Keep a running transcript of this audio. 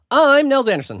I'm Nels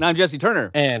Anderson. And I'm Jesse Turner.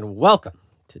 And welcome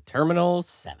to Terminal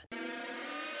 7.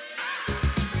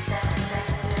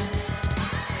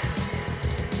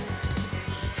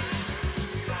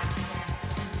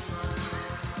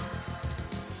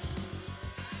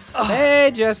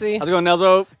 Hey, Jesse. How's it going,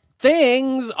 Nelzo?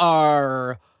 Things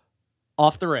are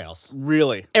off the rails.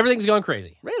 Really? Everything's going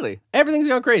crazy. Really? Everything's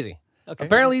going crazy. Okay.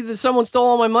 Apparently, someone stole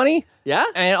all my money, Yeah?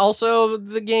 and also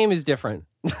the game is different.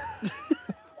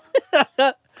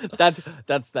 That's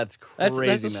crazy.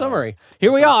 That's a summary.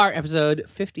 Here we are, episode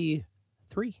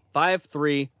 53.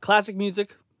 5-3. Classic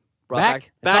music. Brought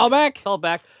Back. It's all back. It's all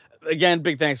back. Again,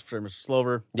 big thanks for Mr.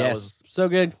 Slover. That Yes, was so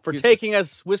good. for whisking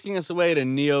us away to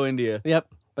Neo, India. Yep.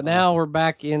 But now we're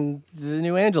back in the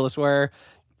New Angeles where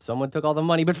someone took all the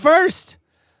money. But first,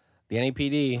 the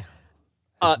NAPD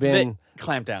has been...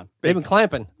 Clamp down. They've been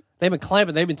clamping. They've been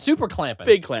clamping. They've been super clamping.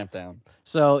 Big clamp down.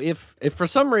 So if for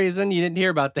some reason you didn't hear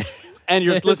about that... And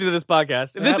you're listening to this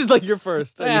podcast. If this is like your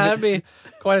first. Yeah, that'd be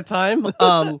quite a time.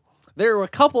 There were a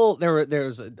couple. There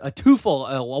was a twofold,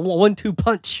 a 1-2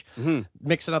 punch,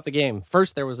 mixing up the game.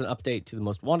 First, there was an update to the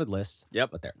most wanted list.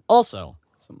 Yep. But there also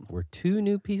were 2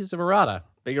 new pieces of errata.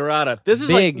 Big errata. This is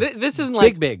Big. like this isn't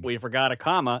like Big. we forgot a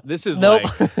comma. This is Nope.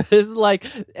 like This is like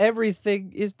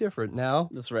everything is different now.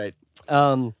 that's right.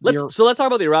 Let's Let's talk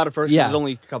about the errata first. Yeah. There's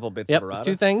only a couple bits Yep, of errata. it's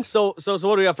 2 things. So what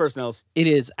do we have first, Nels? It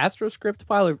is AstroScript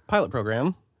pilot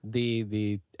program,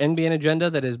 the NBN agenda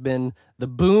that has been the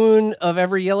boon of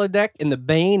every yellow deck and the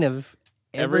bane of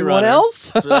everyone runner. else.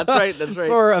 So that's right. That's right.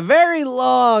 For a very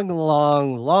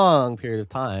long period of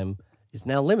time, is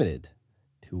now limited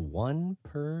to 1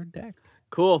 per deck.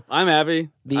 Cool. I'm happy.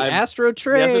 The I'm- Astro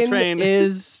Train, Train.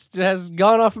 has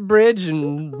gone off a bridge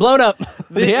and blown up.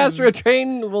 The Astro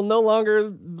Train will no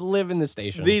longer live in the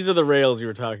station. These are the rails you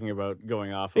were talking about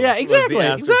going off of. Yeah, was the exactly,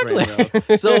 Astro Train exactly.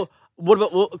 rail. So what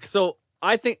about? Well, so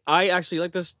I think I actually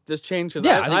like this change because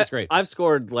Yeah, I think it's great. I've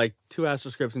scored like 2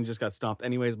 Astro scripts and just got stomped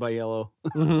anyways by yellow.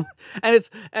 Mhm.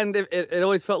 and it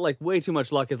always felt like way too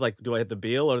much luck. Is like, do I hit the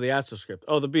Beal or the Astro script?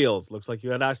 Oh, the Beals. Looks like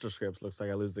you had Astro scripts. Looks like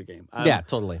I lose the game. Yeah,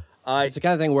 totally. It's the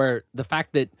kind of thing where the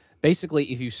fact that basically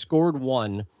if you scored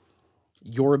 1,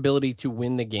 your ability to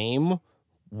win the game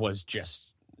was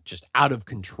just out of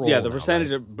control. Yeah, the now, percentage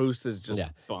right? of boost is just Yeah.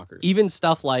 bonkers. Even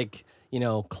stuff like,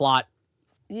 Clot,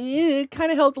 it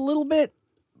kind of helped a little bit,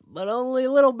 but only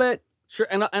a little bit. Sure,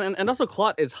 and also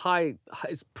Clot is high.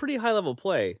 It's pretty high level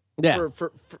play. Yeah.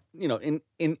 For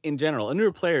in general, a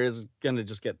newer player is gonna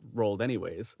just get rolled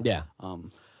anyways. Yeah.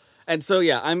 And so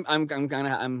yeah,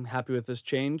 I'm happy with this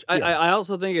change. I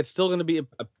also think it's still gonna be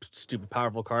a stupid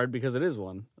powerful card because it is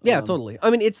one. Yeah, totally. I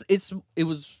mean, it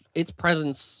was its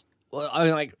presence. Well, I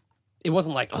mean, like, it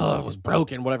wasn't like, oh, it was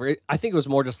broken, whatever. I think it was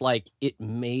more just like it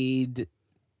made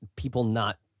people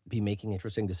not be making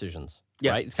interesting decisions.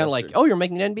 Yeah, right? It's kind of like, true. oh, you're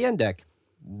making an NBN deck.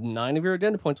 9 of your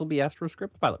agenda points will be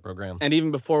AstroScript pilot program. And even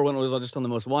before when it was just on the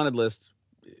most wanted list,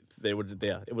 it was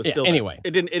Yeah, still anyway.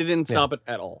 It didn't stop it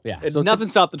at all. Yeah, It- so nothing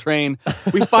stopped the train.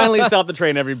 We finally stopped the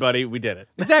train. Everybody, we did it.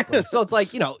 Exactly. So it's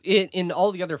like, in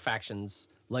all the other factions,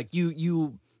 like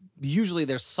you usually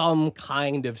there's some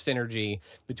kind of synergy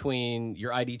between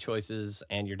your ID choices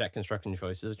and your deck construction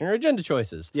choices and your agenda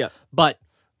choices. Yeah. But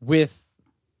with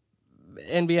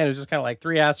NBN, it was just kind of like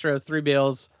 3 Astros, 3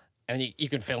 Bills, and you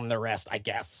can fill in the rest, I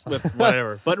guess. With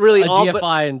whatever. But really, a all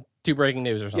GFI and 2 breaking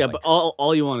news or something. yeah, but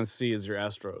all you want to see is your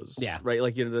Astros. Yeah. Right.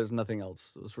 Like there's nothing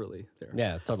else that's really there.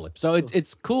 Yeah, totally. So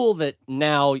it's cool that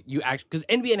now you act, because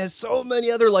NBN has so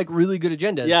many other like really good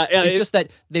agendas. Yeah, it's just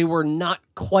that they were not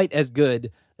quite as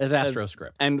good as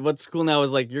AstroScript. And what's cool now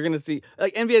is like you're gonna see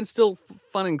like NBN's still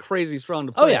fun and crazy strong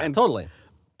to play. Oh yeah, and, totally.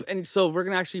 And so we're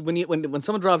gonna actually when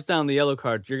someone drops down the yellow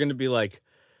card, you're gonna be like,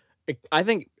 I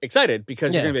think excited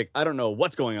because you're Yeah. gonna be like, I don't know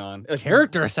what's going on. Like,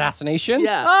 Character assassination.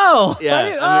 Yeah. Oh. Yeah, I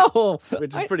didn't- I mean, oh.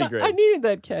 which is pretty great. I needed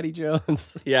that, Caddy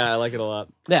Jones. Yeah, I like it a lot.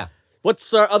 Yeah.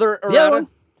 What's our other The other errata?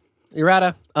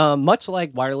 one, errata. Much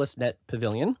like Wireless Net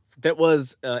Pavilion. That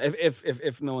was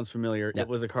if no one's familiar, Yeah. it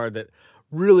was a card that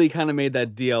really kind of made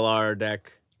that DLR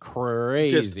deck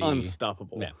Crazy. just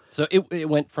unstoppable. Yeah. So it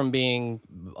went from being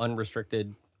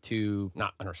unrestricted to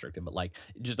not unrestricted, but like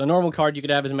just a normal card you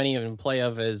could have as many of in play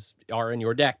of as are in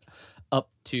your deck, up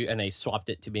to, and they swapped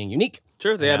it to being unique.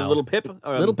 Sure, they added a Now- little Pip.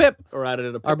 Little Pip. Or added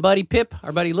a Pip.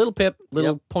 Our buddy Little Pip,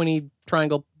 little pointy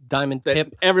triangle diamond that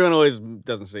Pip. everyone always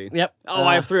doesn't see. Yep. Oh,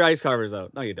 I have 3 ice carvers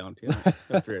out. No, you don't. You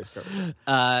have 3 ice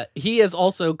carvers. He has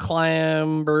also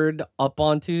clambered up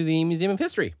onto the Museum of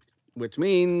History. Which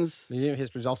means The Museum of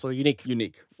History is also unique.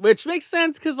 unique. Which makes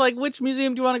sense because, like, which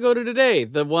museum do you want to go to today?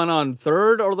 The one on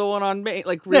 3rd or the one on Main?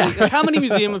 Like, really, Yeah. like, how many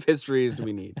Museum of Histories do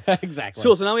we need? Exactly.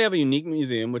 So now we have a unique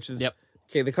museum, which is Yep.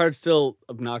 Okay, the card's still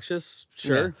obnoxious,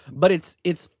 sure. Yeah. But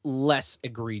it's less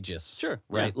egregious. Sure,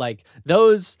 Right? yeah. Like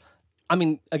those, I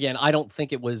mean, again, I don't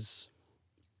think it was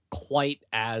quite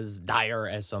as dire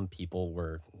as some people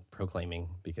were proclaiming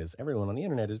because everyone on the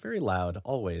internet is very loud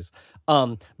always.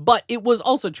 But it was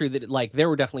also true that like there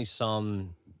were definitely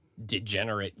some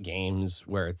degenerate games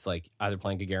where it's like either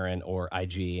playing Gagarin or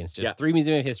IG and it's just Yeah. 3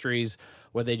 Museum of Histories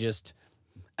where they just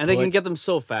And they can put- get them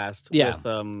so fast Yeah. with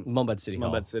Mumbad City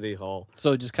Hall. Mumbad City Hall.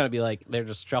 So just kind of be like they're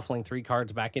just shuffling 3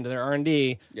 cards back into their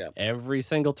R&D Yeah. every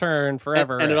single turn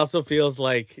forever. And it also feels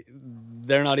like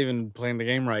they're not even playing the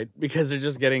game right because they're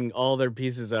just getting all their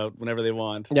pieces out whenever they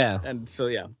want. Yeah. And so,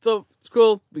 yeah. So it's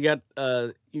cool. We got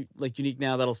like Unique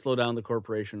now. That'll slow down the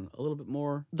corporation a little bit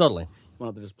more. Totally. You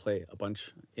want to just play a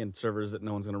bunch in servers that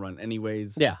no one's going to run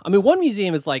anyways. Yeah. I mean, one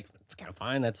museum is like, it's kind of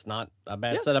fine. That's not a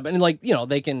bad Yeah. setup. And like, you know,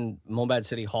 they can Mumbad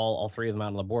City Hall, all 3 of them out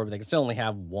on the board, but they can still only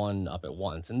have 1 up at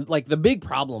once. And like the big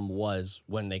problem was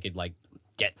when they could like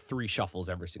get 3 shuffles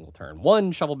every single turn.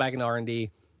 1 shuffle back into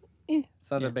R&D. It's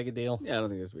not that big a deal. Yeah, I don't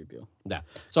think that's a big deal. Yeah.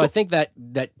 So I think that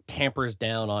tampers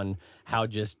down on how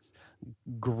just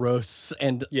gross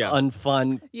and Yeah.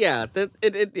 unfun. Yeah,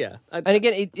 yeah. And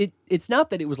again, it's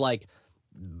not that it was like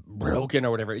broken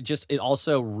or whatever. It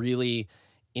also really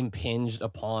impinged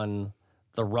upon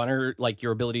the runner, like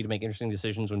your ability to make interesting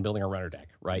decisions when building a runner deck,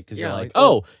 right? Because Yeah, you're like, like,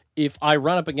 oh, if I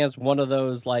run up against one of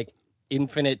those like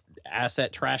infinite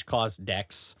asset trash cost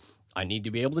decks, I need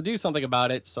to be able to do something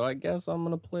about it. So I guess I'm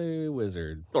gonna play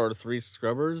Wizard Or 3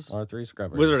 Scrubbers. or 3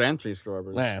 Scrubbers. Wizard and 3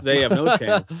 Scrubbers. Yeah. They have no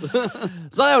chance.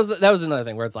 So that was another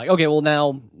thing where it's like, okay, well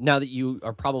now that you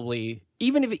are probably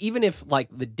even if like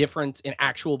the difference in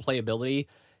actual playability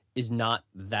is not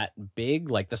that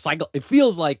big, like the cycle, it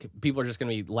feels like people are just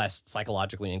going to be less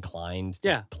psychologically inclined to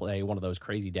Yeah. play one of those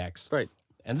crazy decks, Right.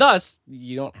 And thus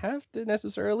you don't have to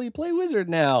necessarily play Wizard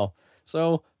now.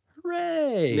 So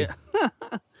hooray! Yeah.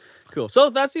 Cool. So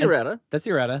that's the errata. That's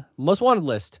the errata. Most wanted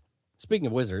list. Speaking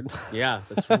of Wizard, Yeah,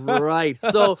 that's right.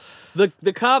 So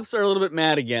the cops are a little bit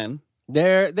mad again.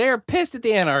 they're pissed at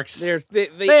the Anarchs.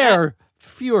 They're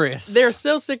furious. they're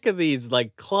so sick of these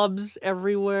like clubs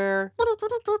everywhere.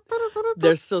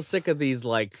 They're so sick of these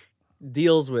like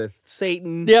deals with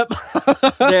Satan. Yep.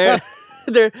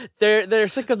 They're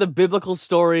sick of the biblical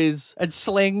stories And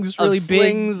slings, of really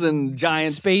slings big and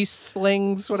giant space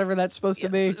slings, whatever that's supposed to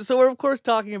be. So we're of course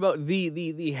talking about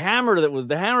the hammer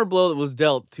the hammer blow that was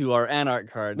dealt to our Anarch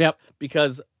cards. Yep.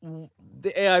 Because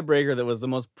the AI breaker that was the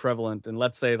most prevalent, and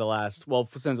let's say the last, well,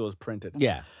 since it was printed,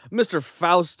 Yeah. Mr.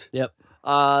 Faust, Yep.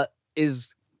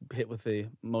 is hit with the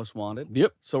most wanted.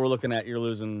 Yep. So we're looking at you're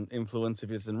losing influence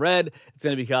if it's in red. It's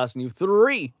going to be costing you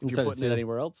 3 if Instead you're of putting it 2.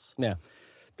 anywhere else. Yeah.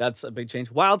 That's a big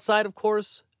change. Wild side, of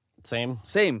course, Same.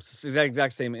 same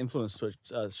exact same influence switch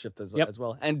shift as Yep.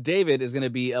 well. And David is going to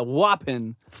be a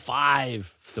whopping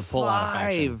 5 to pull out a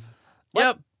faction. 5.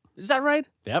 Yep. Is that right?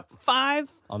 Yep.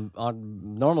 5?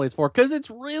 Normally it's 4 because it's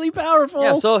really powerful.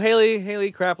 Yeah, so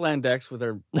Haley Crapland decks with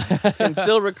her can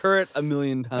still recur it a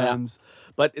million times,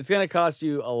 but it's going to cost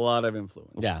you a lot of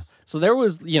influence. Yeah. So there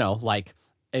was, like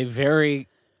a very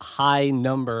high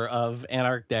number of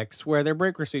Anarch decks where their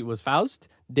breaker suite was Faust,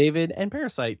 David, and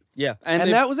Parasite. Yeah. And if-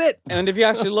 that was it. And if you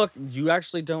actually look, you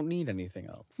actually don't need anything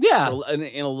else. Yeah.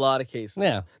 In a lot of cases.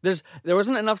 Yeah. There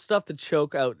wasn't enough stuff to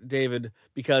choke out David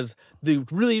because the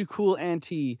really cool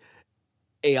anti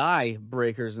AI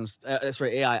breakers and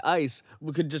AI ice,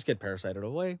 we could just get parasited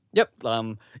away. Yep.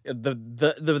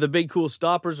 The big cool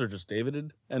stoppers are just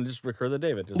Davided and just recur the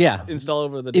David. Just Yeah. install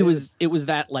over the It David. was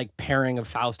that like pairing of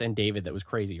Faust and David that was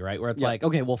crazy, right? Where it's Yeah. like,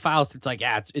 okay, well, Faust, it's like,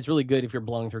 yeah, it's really good if you're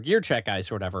blowing through gear check ice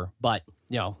or whatever. But,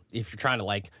 if you're trying to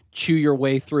like chew your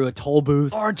way through a toll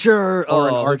booth Archer or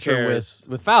an who archer cares?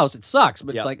 with Faust, it sucks.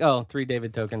 But Yeah. it's like, oh, 3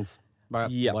 David tokens.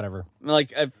 Yeah. Whatever.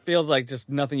 Like it feels like just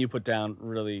nothing you put down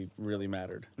really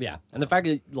mattered. Yeah. And the fact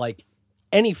that like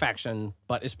any faction,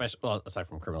 but especially, well, aside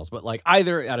from criminals, but like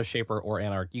either out of Shaper or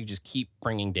Anarch, you just keep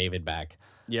bringing David back.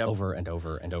 Yep. Over and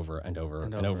over and over and over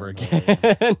and over over and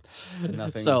again.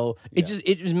 Nothing- So yeah.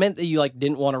 it just meant that you like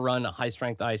didn't want to run a high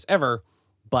strength ice ever,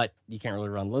 but you can't really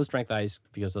run low strength ice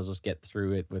because they'll just get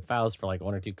through it with Faust for like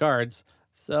 1 or 2 cards.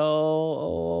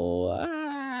 So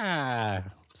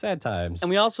sad times. And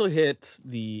we also hit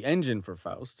the engine for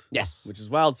Faust. Yes. Which is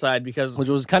wild side because Which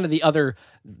was kind of the other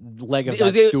leg of it that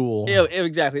was the- stool.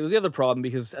 exactly. It was the other problem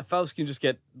because Faust can just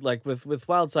get like with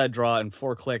wild side draw and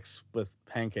 4 clicks with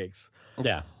pancakes.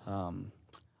 Yeah.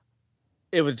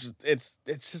 It was just it's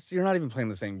just you're not even playing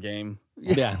the same game.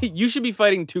 Yeah. You should be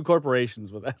fighting 2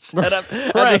 corporations with that setup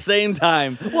at the Right. same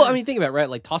time. Well, I mean, think about it, right?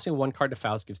 Like tossing 1 card to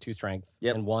Faust gives 2 strength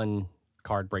Yep. and 1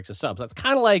 card breaks a sub. So that's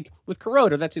kind of like with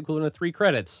Corroder, that's equivalent to 3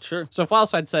 credits. Sure. So if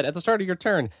Wildside said at the start of your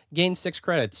turn, gain 6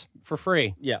 credits for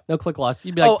free. Yeah. No click loss.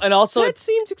 You'd be like, and also that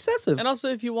seems excessive. And also,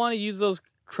 if you want to use those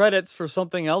credits for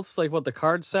something else, like what the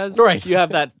card says, Right. you have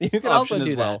that You can option also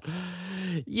do as well.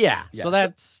 Yeah. Yeah. So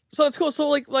that's So it's cool. So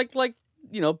like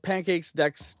Pancake's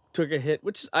decks took a hit,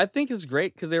 which I think is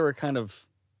great because they were kind of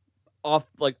off,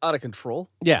 like out of control.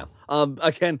 yeah.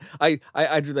 Again,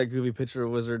 I drew that goofy picture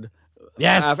of Wizard.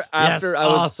 Yes. After yes. I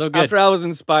was so good. after I was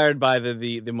inspired by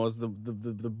the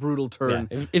brutal turn.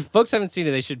 Yeah. If folks haven't seen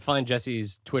it, they should find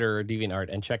Jesse's Twitter or DeviantArt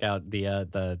and check out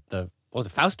the what was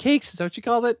it, Faust Cakes? Is that what you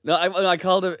called it? No, I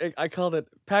called it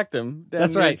packed him. Damn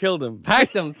That's near right. Killed him.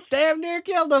 Packed them. Damn near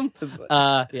killed them.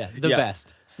 Yeah, the Yeah.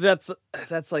 best. So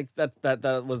that's like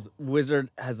that was Wizard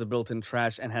has a built-in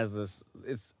trash and has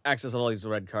it's access to all these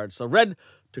red cards. So red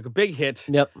took a big hit.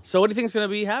 Yep. So what do you think is going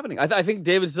to be happening? I think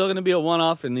David's still going to be a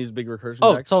one-off in these big recursion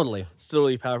Oh, decks. totally. Still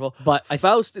really powerful. But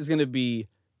Faust is going to be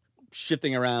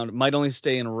shifting around. Might only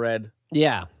stay in red.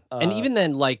 Yeah. And even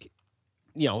then, like,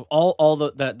 you know, all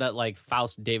that like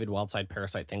Faust David Wildside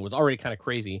Parasite thing was already kind of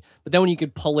crazy. But then when you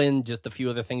could pull in just a few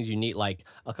other things you need, like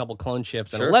a couple clone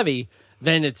chips and Sure. a levy,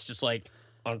 then it's just like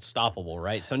unstoppable,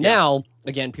 right? So now,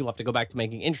 again, people have to go back to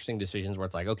making interesting decisions where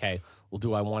it's like, okay, well,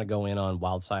 do I want to go in on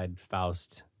Wildside,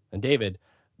 Faust, and David?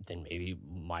 Then maybe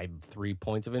my 3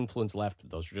 points of influence left,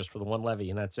 those are just for the 1 levy,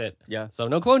 and that's it. Yeah. So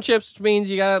no clone chips, which means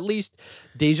you got at least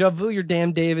deja vu your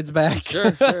damn David's back. Sure.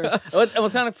 And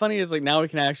what's kind of funny is like now we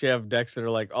can actually have decks that are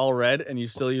like all red and you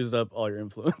still used up all your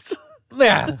influence.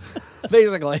 Yeah,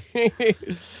 basically.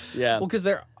 Yeah. Well, because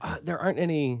there aren't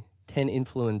any 10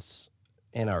 influence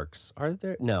anarchs, are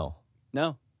there? No.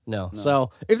 No.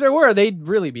 So if there were, they'd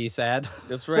really be sad.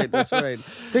 That's right.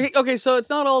 Okay, so it's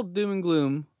not all doom and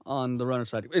gloom on the runner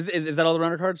side. Is that all the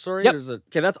runner cards? Sorry, Yep. Or is it,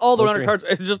 okay, that's all the Those runner three. cards.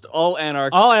 It's just all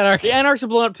anarch. All anarchs. The anarchs have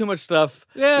blown up too much stuff.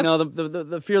 Yeah. You know,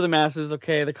 the fear of the masses.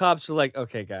 Okay, the cops are like,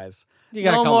 okay, guys, You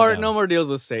gotta no calm it more, down. no more deals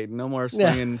with Satan. No more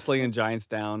slinging giants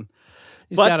down.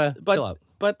 You just gotta chill out.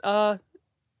 But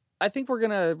I think we're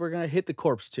gonna hit the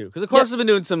corpse too because the corpse has been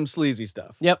doing some sleazy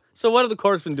stuff. Yep. So what have the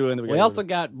corpse been doing? That We also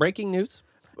got breaking news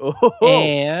oh,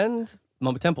 and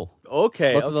Mumbo Temple.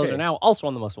 okay. Both of those okay. are now also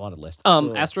on the most wanted list.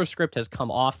 AstroScript has come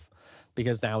off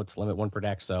because now it's limit 1 per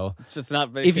deck. So It's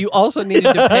not. if you also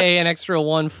needed to pay an extra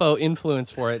 1 faux influence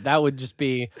for it, that would just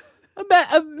be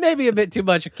maybe a bit too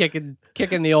much of kicking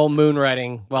the old moon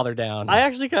writing while they're down. I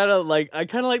actually kind of like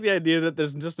the idea that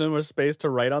there's just no more space to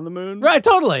write on the moon. Right,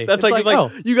 totally. That's it's like, oh,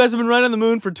 you guys have been right on the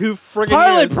moon for 2 friggin'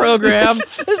 pilot years. program.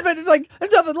 It's like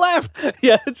there's nothing left.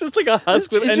 Yeah, it's just like a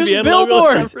husk with It's NBN just logos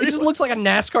billboards. It everywhere. just looks like a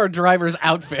NASCAR driver's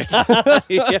outfit.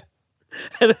 Yeah.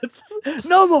 And it's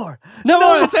no more. no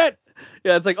more. That's it.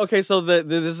 Yeah, it's like okay, so this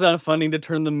is not funding to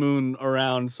turn the moon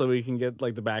around so we can get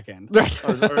like the back end Right.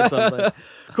 or something.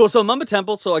 Cool. So Mumbo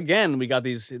Temple. So again, we got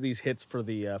these hits for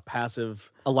the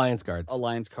passive Alliance cards.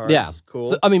 alliance cards. Yeah. Cool.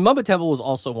 So, I mean, Mumbo Temple was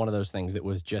also one of those things that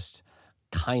was just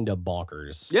kind of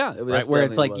bonkers. Yeah, it Right. Where it's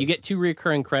definitely like was. you get 2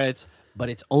 recurring credits, but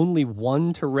it's only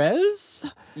 1 to res.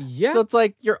 Yeah. So it's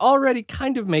like you're already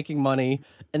kind of making money,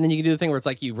 and then you can do the thing where it's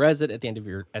like you res it at the end of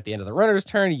the runner's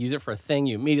turn. You use it for a thing.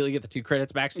 You immediately get the 2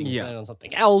 credits back, so you can Yeah. spend it on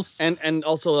something else. And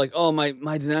also like, oh, my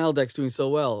denial deck's doing so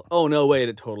well. Oh no, wait,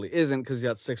 it totally isn't because you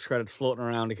got 6 credits floating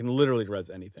around. It can literally res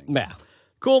anything. Yeah.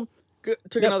 Cool.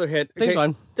 Took Yep. another hit. Thing's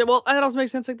fine. Well, that also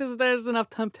makes sense. Like there's enough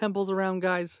temples around,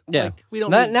 guys. Yeah. Like, we don't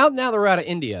now, need... now that we're out of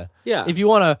India. Yeah. If you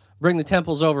want to bring the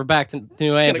temples over back to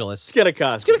New Angeles, It's gonna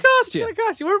cost. it's gonna cost you. It's gonna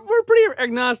cost you. We're pretty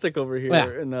agnostic over here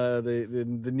Yeah. in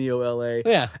the Neo LA.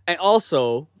 Yeah. And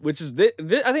also, which is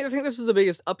I think this is the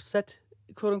biggest upset,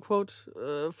 quote unquote,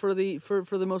 for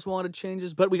the most wanted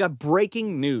changes. But we got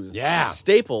breaking news. Yeah. A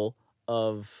staple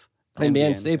of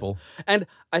NBN staple. And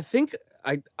I think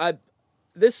I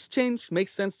this change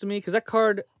makes sense to me because that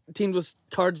card teamed with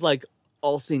cards like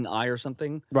All Seeing Eye or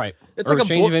something. Right. It's or like a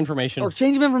exchange of bo- information. Or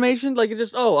exchange of information, like it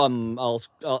just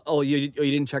you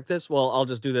didn't check this. Well, I'll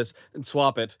just do this and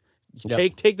swap it.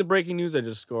 Yep. Take the breaking news I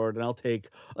just scored, and I'll take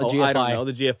I don't GFI. know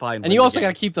the GFI. And you also got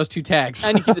to keep those 2 tags.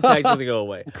 and you keep the tags so they go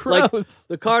away. Like Gross.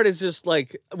 the card is just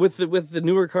like with the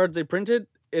newer cards they printed.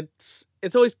 It's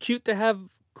always cute to have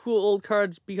cool old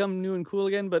cards become new and cool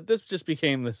again, but this just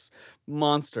became this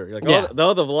monster. You're like, Yeah.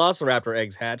 the Velociraptor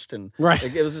eggs hatched, and Right.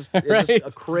 like, it was just Right. a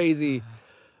crazy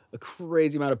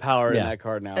amount of power Yeah. in that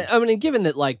card now. I mean, given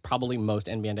that like probably most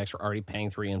NBN decks are already paying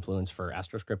 3 influence for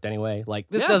AstroScript anyway, like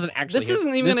this Yeah. doesn't actually. This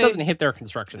isn't even this gonna- doesn't hit their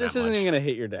construction. This that isn't much. even gonna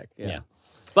hit your deck. Yeah, Yeah.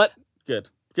 but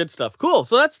good stuff. Cool.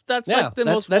 So that's Yeah, like the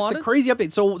that's most the wanted. crazy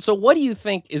update. So what do you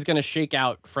think is going to shake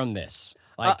out from this?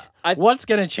 Like, I- what's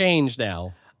going to change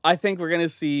now? I think we're gonna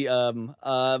see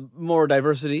more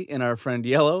diversity in our friend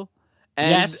Yellow.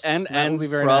 And, Yes, and that would be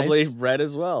very probably nice. Red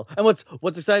as well. And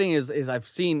what's exciting is I've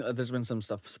seen there's been some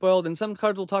stuff spoiled, and some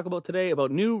cards we'll talk about today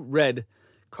about new Red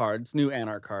cards, new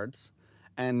Anarch cards,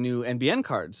 and new NBN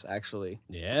cards actually.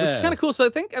 Yeah, Which is kind of cool. So I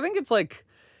think it's like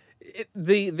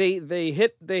they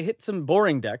hit some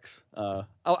boring decks.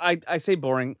 I say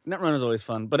boring. Netrunner's always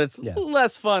fun, but it's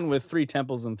less fun with 3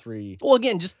 temples and 3. Well,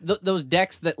 again, just those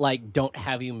decks that like don't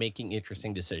have you making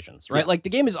interesting decisions, right? Yeah. Like the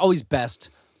game is always best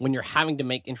when you're having to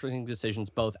make interesting decisions,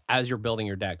 both as you're building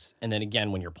your decks and then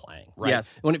again when you're playing, right?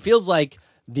 Yes. When it feels like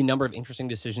the number of interesting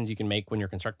decisions you can make when you're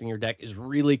constructing your deck is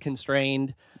really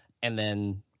constrained, and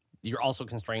then you're also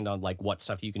constrained on like what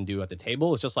stuff you can do at the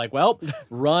table. It's just like, well,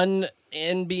 run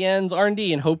NBN's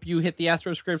R&D and hope you hit the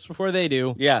Astro scripts before they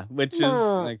do. Yeah, which is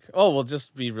like, oh, we'll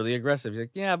just be really aggressive. You're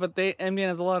like, yeah, but NBN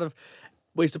has a lot of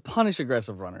ways to punish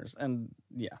aggressive runners, and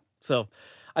yeah. So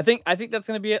I think that's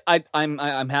gonna be it.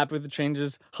 I'm happy with the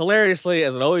changes. Hilariously,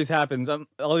 as it always happens,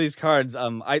 all these cards.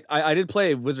 I did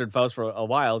play Wizard Faust for a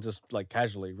while, just like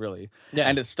casually, really. Yeah.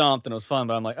 And it stomped and it was fun,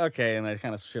 but I'm like, okay, and I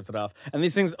kind of shifted off. And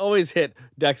these things always hit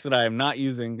decks that I am not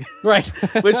using, Right.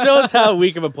 which shows how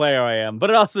weak of a player I am. But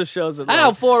it also shows that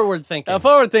How forward thinking.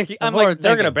 forward thinking. I'm like, forward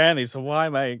they're gonna thinking. ban these, so why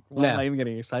am I Yeah. even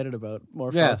getting excited about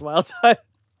more Yeah. Faust Wildside?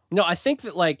 No, I think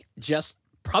that like just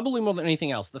probably more than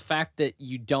anything else, the fact that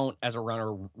you don't as a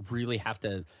runner really have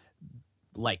to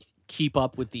like keep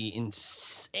up with the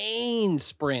insane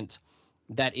sprint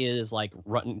that is like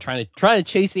trying to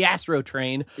chase the Astro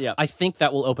train. Yeah. I think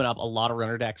that will open up a lot of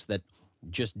runner decks that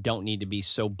just don't need to be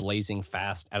so blazing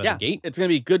fast out of the gate. It's going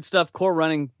to be good stuff, core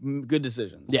running, good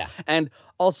decisions. Yeah. And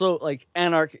also, like,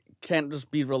 Anarch can't just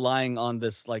be relying on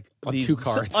this, like, On these- 2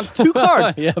 cards. On 2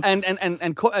 cards. Yep.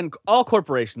 And all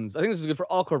corporations. I think this is good for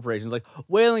all corporations. Like,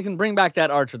 Whaling can bring back that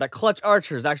Archer. That clutch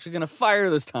Archer is actually going to fire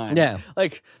this time. Yeah.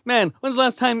 Like, man, when's the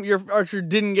last time your Archer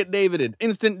didn't get Davided?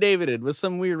 Instant Davided with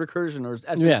some weird recursion or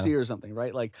SMC or something,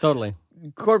 right? Like, Totally.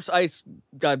 Corpse Ice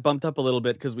got bumped up a little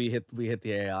bit because we hit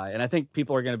the AI, and I think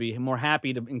people are going to be more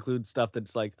happy to include stuff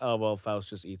that's like, oh well, Faust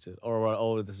just eats it, or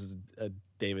oh, this is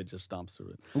David just stomps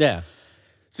through it. Yeah.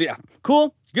 So yeah,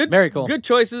 cool, good, Very cool. good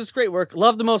choices, great work.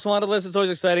 Love the most wanted list. It's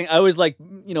always exciting. I always like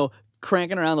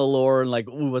cranking around the lore and like,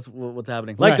 ooh, what's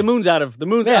happening? Like Right. the moon's out of The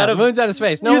moon's moon's out of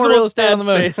space. No more usable real estate on the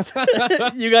moon.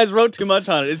 space. You guys wrote too much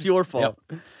on it. It's your fault.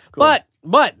 Cool.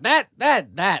 But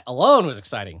that alone was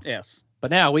exciting. Yes. But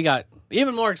now we got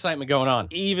even more excitement going on.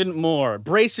 Even more.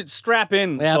 Brace it, strap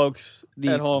in, Yep. folks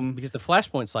at home. Because the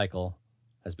Flashpoint cycle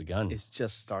has begun. It's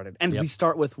just started. And Yep. we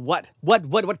start with what?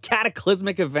 What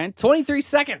cataclysmic event? 23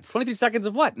 seconds. 23 seconds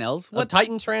of what, Nels? Of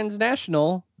Titan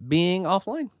Transnational being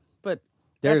offline. But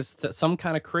There's some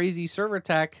kind of crazy server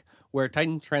attack where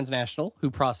Titan Transnational,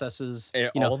 who processes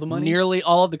all the monies? nearly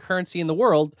all of the currency in the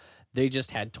world, they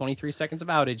just had 23 seconds of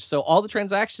outage. So all the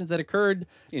transactions that occurred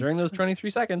during those 23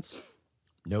 seconds,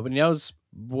 nobody knows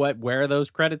where those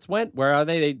credits went. Where are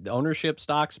they? Ownership,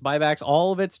 stocks, buybacks,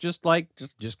 all of it's just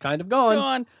kind of gone. go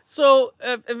on. So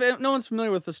if no one's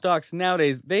familiar with the stocks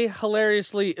nowadays, they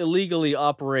hilariously illegally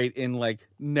operate in like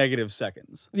negative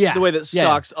seconds. Yeah. The way that Yeah.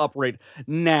 stocks operate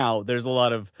now, there's a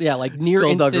lot of Yeah, like near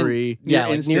skullduggery, instant. Yeah, near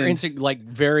like near instant- instant, like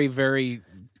very, very.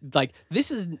 Like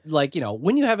this is like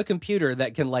when you have a computer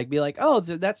that can like be like, oh,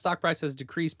 that stock price has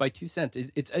decreased by 2 cents.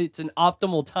 It's an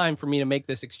optimal time for me to make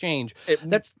this exchange.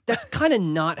 That's kind of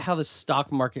not how the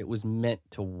stock market was meant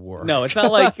to work. No, it's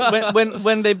not like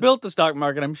when they built the stock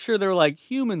market, I'm sure they were like,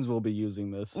 humans will be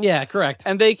using this. Yeah, correct.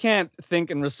 And they can't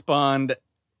think and respond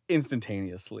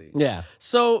instantaneously. Yeah.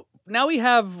 So now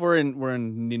we're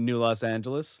in New Los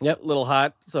Angeles. Yep. Little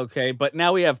hot. It's okay. But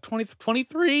now we have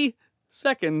 23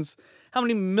 seconds. How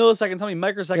many milliseconds, how many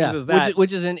microseconds is that?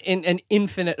 Which is an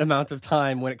infinite amount of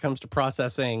time when it comes to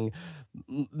processing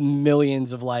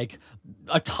millions of like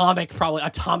atomic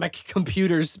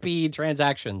computer speed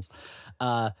transactions.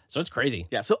 So it's crazy.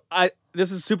 Yeah, so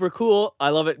this is super cool. I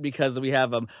love it because we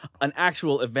have an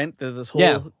actual event that this whole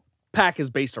Yeah. pack is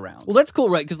based around. Well, that's cool,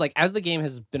 right? Because like as the game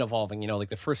has been evolving, like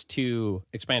the first 2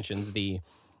 expansions, the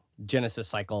Genesis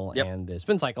cycle Yep. and the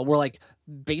Spin cycle, were like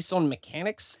based on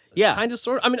mechanics. Yeah. kind of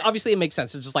sort of. I mean, obviously it makes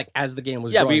sense. It's just like as the game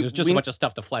was Yeah, growing, there's just we- a bunch of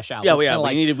stuff to flesh out. Yeah, It's yeah, kinda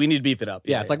like, we need to beef it up.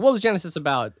 it's like, what was Genesis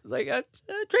about? Like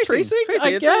tracing, I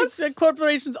It's guess. like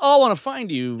corporations all want to find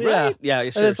you, right? Yeah,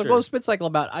 And sure, it's like, sure. what was Spin cycle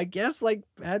about? I guess like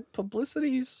bad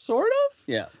publicity, sort of.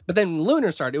 Yeah. But then Lunar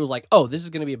started. It was like, oh, this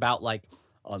is going to be about like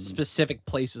specific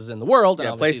places in the world, and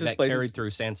Yeah, obviously places. that carried through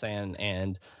Sansan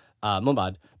and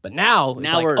Mumbad. But now it's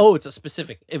like, we're- oh, it's a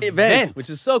specific event, which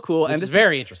is so cool. which And is this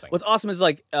very interesting. What's awesome is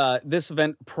like this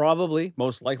event probably,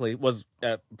 most likely, was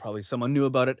probably someone knew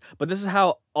about it. But this is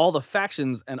how all the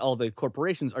factions and all the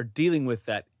corporations are dealing with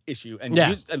that issue and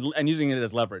and using it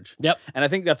as leverage. Yep. And I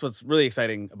think that's what's really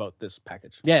exciting about this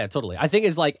package. Yeah, totally. I think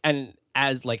it's like, and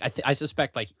as like, I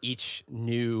suspect like each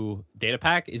new data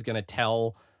pack is going to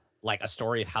tell like a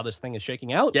story of how this thing is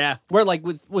shaking out. Yeah. Where like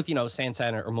with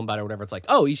Sansan or Mumbad or whatever, it's like,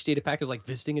 oh, each data pack is like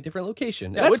visiting a different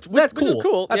location. Yeah, That's which cool. is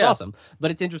cool. That's Yeah. awesome. But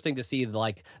it's interesting to see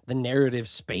like the narrative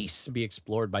space be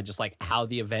explored by just like how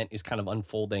the event is kind of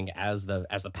unfolding as the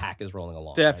pack is rolling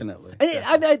along. Definitely. Right?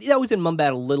 And that was in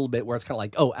Mumbad a little bit where it's kind of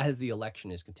like, oh, as the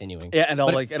election is continuing. Yeah, and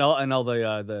all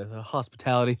the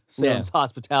hospitality, Salem's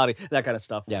hospitality, that kind of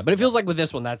stuff. Yeah, but it feels like with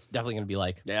this one, that's definitely going to be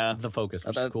like the focus,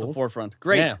 which is at cool. the forefront.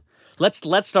 Great. Yeah. Let's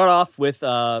start off with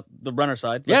the runner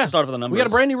side. Let's start off with the numbers. We got a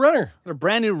brand new runner. a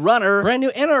brand new runner. Brand new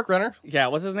Anarch runner. Yeah,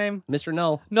 what's his name? Mr.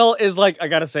 Null. Null is like, I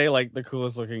gotta say, like the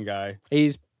coolest looking guy.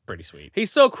 He's pretty sweet.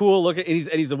 He's so cool looking, and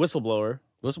he's a whistleblower.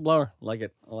 Whistleblower. I like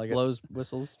it. Blows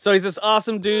whistles. So he's this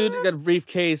awesome dude. Got a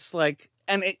briefcase, like,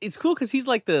 and it's cool because he's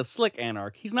like the slick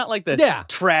anarch. He's not like the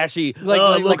trashy. Look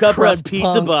up on crust pizza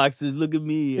punk. boxes. Look at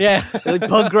me. Yeah. like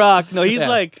punk rock. No, he's Yeah.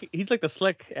 like the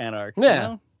slick anarch. Yeah. You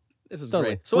know? This is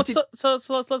Totally. great. So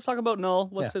let's talk about Null.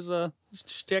 What's his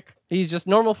shtick? He's just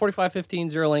normal 45-15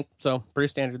 zero link, so pretty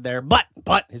standard there. But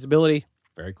his ability,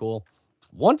 very cool.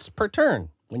 Once per turn,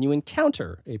 when you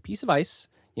encounter a piece of ice,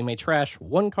 you may trash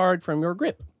one card from your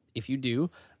grip. If you do,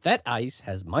 that ice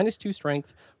has -2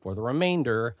 strength for the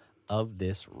remainder of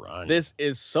this run. This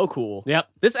is so cool. Yep.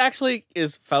 This actually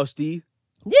is Fausty.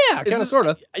 Yeah, kind of, sort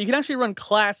of. You can actually run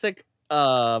classic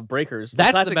breakers.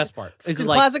 That's classic, the best part. It's Is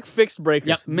like, classic fixed breakers.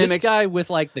 yep, Mimics. this guy with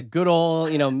like the good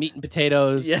old, meat and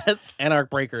potatoes, Yes. Anarch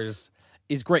breakers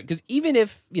is great because even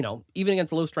even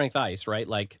against low strength ice, right?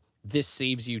 Like this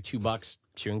saves you $2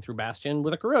 chewing through Bastion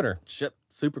with a corroder. Shit,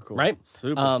 super cool. Right?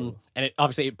 Super cool. And it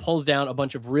obviously it pulls down a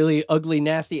bunch of really ugly,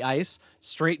 nasty ice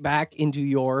straight back into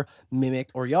your Mimic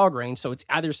or Yogg range. So it's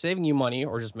either saving you money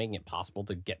or just making it possible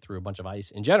to get through a bunch of ice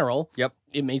in general. Yep.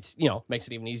 It makes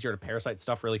it even easier to parasite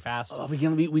stuff really fast. Oh, we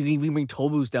bring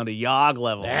Tolboo's down to Yogg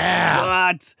level.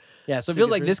 Yeah. What? Yeah, so it feels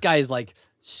like this guy is like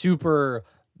super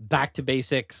back to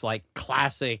basics, like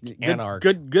classic Anarch.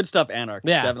 Good stuff, Anarch.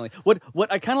 Yeah. Definitely.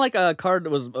 What I kind of like a card that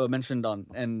was mentioned on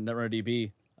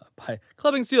NetRunnerDB by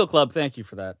Clubbing Seal Club. Thank you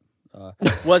for that.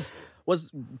 Was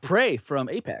Prey from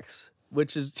Apex,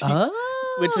 which is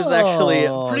actually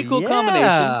a pretty cool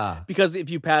combination because if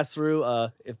you pass through,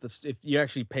 if you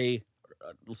actually pay,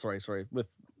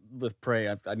 with Prey,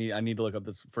 I need to look up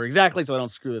this for exactly so I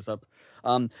don't screw this up.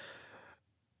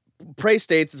 Prey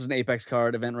states it's an Apex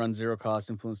card. Event run 0 cost,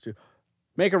 influence 2.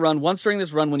 Make a run. Once during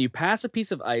this run, when you pass a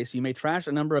piece of ice, you may trash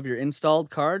a number of your installed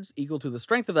cards equal to the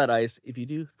strength of that ice. If you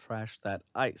do, trash that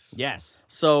ice. Yes.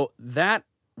 So that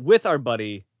with our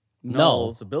buddy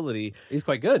Null's ability, He's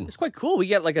quite good. it's quite cool. We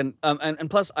get like an and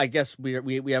plus I guess we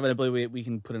have an ability we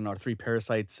can put in our 3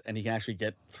 parasites and he can actually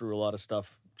get through a lot of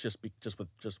stuff just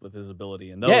with his ability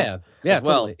and those Yeah, as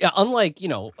well. totally. Yeah, unlike,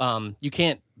 you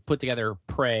can't put together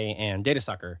Prey and Data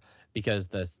Sucker because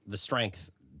the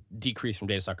strength decrease from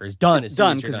Data Sucker is done. It's as soon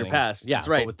done as 'cause you're done. passed. Yeah, That's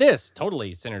right. But with this,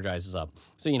 totally synergizes up.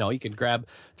 So, you could grab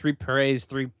 3 Preys,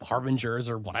 3 Harbingers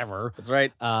or whatever. That's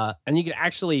right. And you can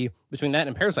actually, between that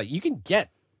and Parasite, you can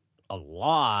get a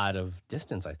lot of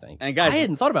distance, I think. And guys- I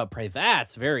hadn't thought about Prey.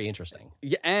 That's very interesting.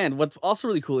 Yeah, and what's also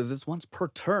really cool is it's once per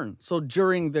turn. So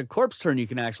during the corpse turn, you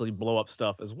can actually blow up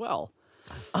stuff as well.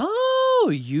 Oh,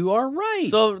 you are right.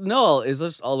 So Null is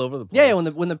just all over the place. yeah,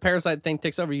 when the Parasite thing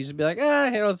takes over, you just be like,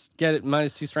 here, let's get it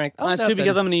 -2 strength. Oh, Minus that's 2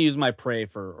 because it. I'm going to use my Prey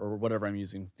or whatever I'm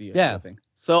using the Yeah. thing.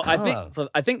 So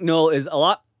I think Null is a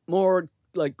lot more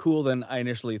like cool than I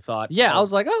initially thought. Yeah, I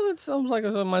was like, oh, it sounds like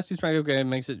a -2 strength. Okay, it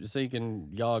makes it so you can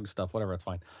Yogg stuff, whatever. It's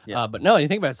fine. Yeah. But no, you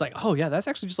think about it, it's like, oh yeah, that's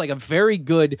actually just like a very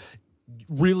good,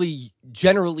 really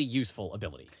generally useful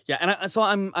ability. Yeah, and so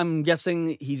I'm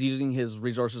guessing he's using his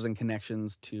resources and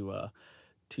connections to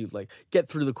like get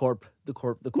through the corpse.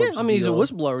 Yeah, I mean, he's a deal.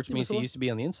 whistleblower, which means he whistleblower. used to be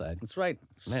on the inside. That's right.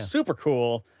 Super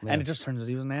cool. And it just turns out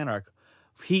he was an anarch.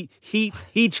 He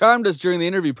charmed us during the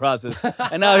interview process,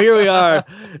 and now here we are,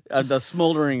 the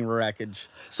smoldering wreckage.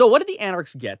 So what did the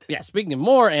anarchs get? Yeah, speaking of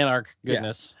more Anarch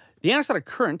goodness, The anarchs got a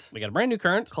current we got a brand new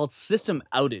current, called System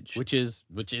Outage. which is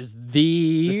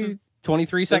the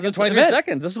 23 This is seconds. 23 event.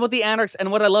 seconds. This is what the anarchs,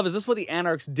 and what I love is this is what the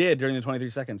anarchs did during the 23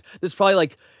 seconds. This is probably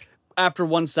like after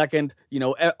 1 second,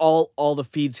 all the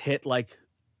feeds hit like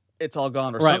it's all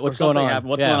gone or Right, something. what's going on? Happened.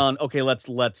 What's Yeah. going on? Okay, let's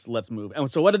move. And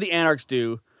so what did the anarchs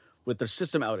do with their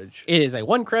system outage? It is a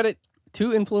 1 credit,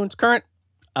 2 influence current.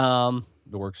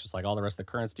 It works just like all the rest of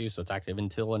the currents do, so it's active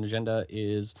until an agenda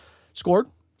is scored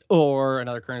or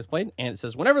another current is played. And it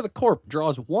says, whenever the corp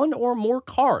draws one or more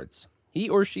cards, he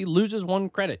or she loses 1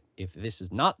 credit if this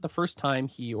is not the first time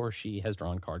he or she has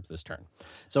drawn cards this turn.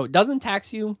 So it doesn't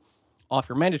tax you off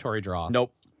your mandatory draw.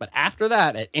 Nope. But after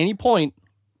that, at any point,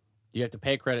 you have to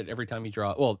pay a credit every time you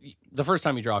draw. Well, the first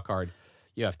time you draw a card,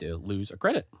 you have to lose a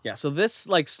credit. Yeah, so this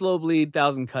like slow bleed,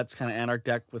 1,000 cuts kind of Anarch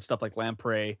deck with stuff like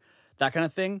Lamprey, that kind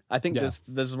of thing. I think this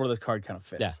is where the card kind of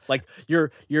fits. Yeah. Like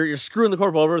you're screwing the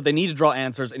corp over. They need to draw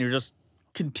answers, and you're just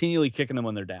continually kicking them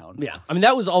when they're down. Yeah. I mean,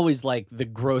 that was always like the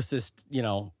grossest,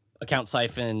 account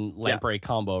siphon lamprey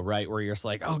combo, right? Where you're just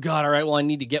like, oh God, all right, well, I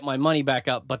need to get my money back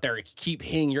up, but they keep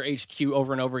hitting your HQ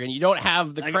over and over again. You don't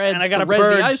have the creds and I gotta to res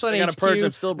purge. the ice on I gotta HQ. purge.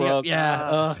 I'm still broke.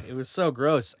 Yeah. It was so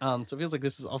gross. So it feels like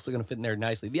this is also going to fit in there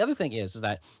nicely. The other thing is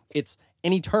that it's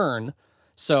any turn.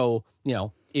 So,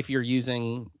 if you're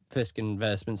using Fisk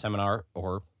Investment Seminar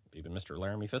or even Mr.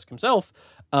 Laramie Fisk himself,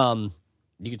 you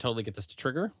could totally get this to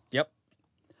trigger. Yep.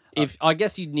 If I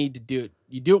guess you'd need to do it,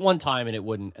 you do it one time and it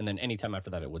wouldn't, and then any time after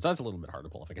that it would. So that's a little bit hard to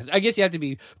pull off. Because I guess you have to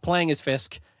be playing as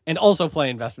Fisk and also play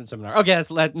Investment Seminar. Okay, that's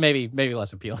maybe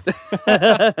less appealing.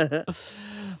 But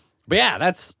yeah,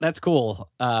 that's cool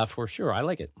for sure. I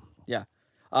like it. Yeah.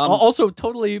 Also,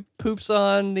 totally poops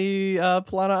on the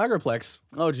Plana Agroplex.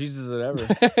 Oh Jesus, it ever.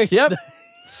 Yep.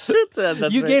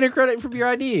 That's you right. gain a credit from your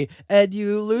ID, and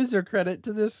you lose a credit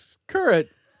to this current.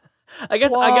 I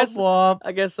guess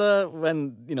Womp.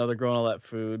 when they're growing all that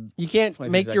food. You can't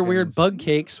 20 make your weird seconds. bug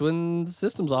cakes when the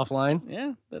system's offline.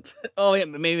 Yeah, that's. Oh yeah,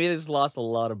 maybe they just lost a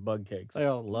lot of bug cakes. I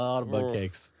got a lot of bug Oof.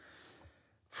 cakes.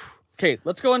 Okay,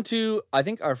 let's go into. I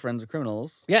think our friends are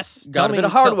criminals. Yes, Got a bit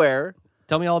of hardware.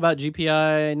 Tell me all about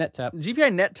GPI NetTap.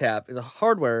 GPI NetTap is a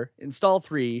hardware. Install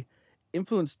 3,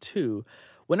 influence 2.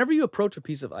 Whenever you approach a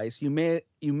piece of ice, you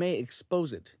may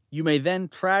expose it. You may then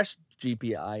trash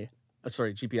GPI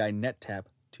NetTap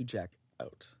to jack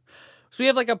out. So we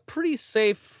have like a pretty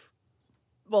safe.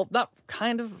 Well, not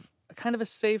kind of a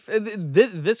safe.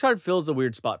 This card fills a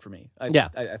weird spot for me. I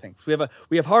think so.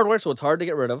 We have hardware, so it's hard to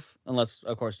get rid of unless,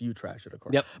 of course, you trash it. Of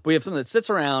course. Yep. But we have something that sits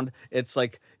around. It's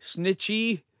like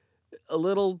snitchy, a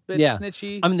little bit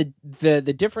snitchy. I mean, the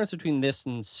difference between this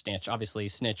and Snitch, obviously,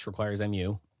 Snitch requires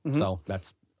MU, so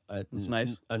that's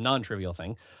nice, a non-trivial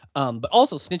thing. But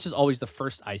also, Snitch is always the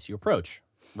first ice you approach,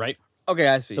 right? Okay,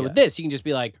 I see. So with this, you can just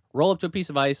be like, roll up to a piece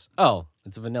of ice. Oh,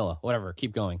 it's a vanilla. Whatever.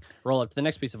 Keep going. Roll up to the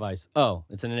next piece of ice. Oh,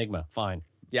 it's an enigma. Fine.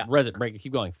 Yeah. Res it. Break it.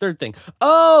 Keep going. Third thing.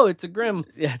 Oh, it's a Grim.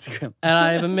 Yeah, it's good. And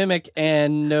I have a Mimic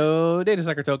and no Data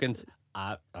Sucker tokens.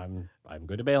 I'm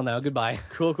good to bail now. Goodbye.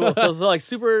 Cool. So like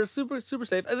super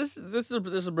safe. This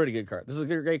is a pretty good card. This is a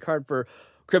great card for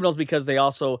criminals because they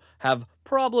also have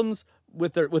problems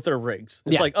with their rigs.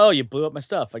 It's like, oh, you blew up my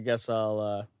stuff. I guess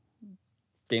I'll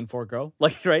gain 4 grow.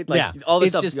 Like, right? Like, all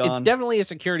this stuff's gone. It's definitely a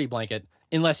security blanket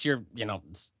unless you're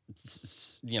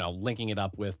linking it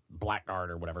up with Blackguard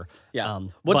or whatever. Yeah.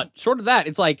 But short of that,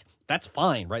 it's like that's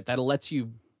fine, right? That'll let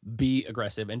you be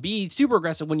aggressive and be super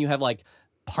aggressive when you have like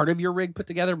part of your rig put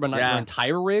together, but not your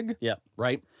entire rig. Yeah.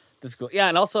 Right. That's cool. Yeah,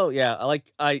 and also,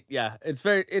 it's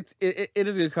very it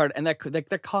is a good card, and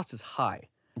that cost is high.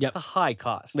 Yep. It's a high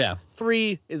cost. Yeah.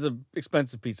 3 is an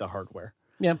expensive piece of hardware.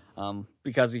 Yeah.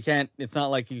 Because you can't. It's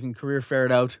not like you can career fair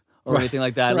it out or anything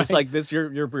like that. It looks like this.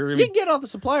 You're You can get off the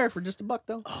supplier for just $1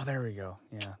 though. Oh, there we go.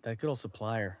 Yeah, that good old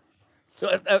supplier.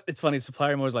 It's funny.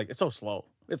 Supplier mode is like it's so slow.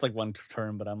 It's like 1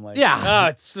 turn, but I'm like,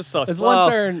 it's just so It's slow. 1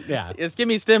 turn. Yeah. Just give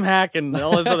me stim hack and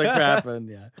all this other crap,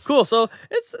 and cool. So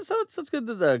it's good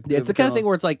that It's the kind of thing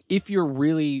where it's like if you're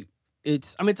really,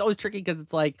 it's always tricky because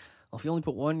it's like, well, if you only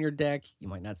put 1 in your deck, you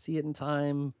might not see it in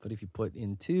time. But if you put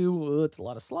in 2, it's a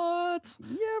lot of slots.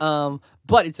 Yeah.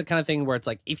 But it's the kind of thing where it's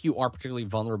like if you are particularly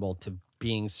vulnerable to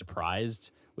being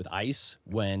surprised with ice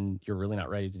when you're really not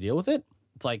ready to deal with it,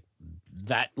 it's like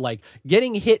that. Like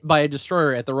getting hit by a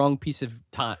destroyer at the wrong piece of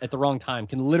time at the wrong time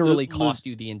can literally cost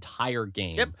you the entire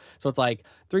game. Yep. So it's like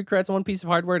 3 credits on 1 piece of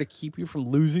hardware to keep you from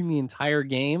losing the entire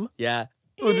game. Yeah.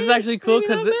 Oh, this is actually cool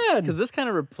maybe not bad. because this kind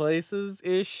of replaces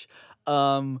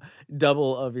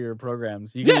double of your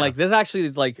programs. You can like this actually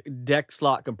is like deck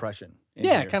slot compression.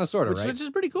 Yeah, kind of sort of, right? Which is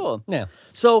pretty cool. Yeah.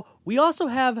 So we also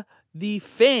have the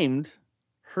famed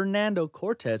Hernando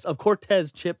Cortez of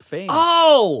Cortez Chip fame.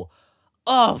 Oh,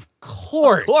 of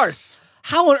course. Of course.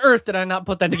 How on earth did I not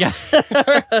put that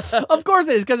together? Of course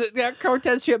it is, because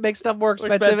Cortez shit makes stuff more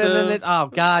expensive. And then oh,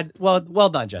 God. Well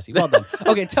done, Jesse. Well done.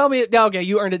 Okay, tell me. Okay,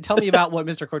 you earned it. Tell me about what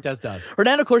Mr. Cortez does.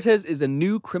 Hernando Cortez is a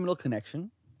new criminal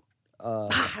connection.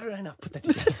 How did I not put that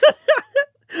together?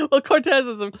 Well, Cortez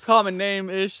is a common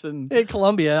name-ish, and In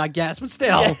Colombia, I guess, but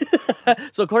still.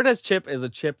 so Cortez chip is a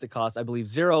chip that costs, I believe,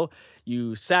 0.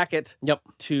 You sack it Yep.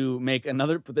 to make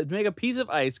a piece of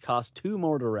ice cost 2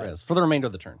 more to res. For the remainder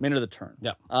of the turn. Remainder of the turn.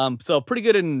 Yep. So pretty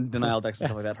good in denial decks and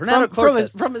stuff like that. Hernando From,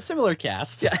 Cortez. from a similar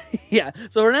cast. Yeah, yeah.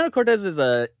 So Hernando Cortez is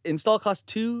a install cost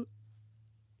 2,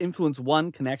 influence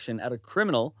 1 connection at a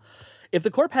criminal. If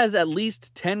the corp has at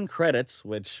least 10 credits,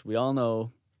 which we all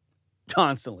know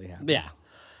constantly happens. Yeah.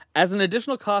 As an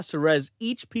additional cost to res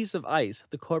each piece of ice,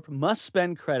 the corp must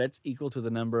spend credits equal to the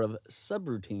number of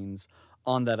subroutines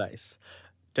on that ice.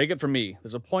 Take it from me.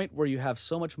 There's a point where you have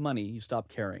so much money you stop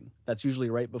caring. That's usually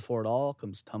right before it all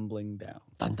comes tumbling down.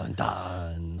 Dun, dun,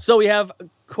 dun. So we have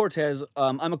Cortez.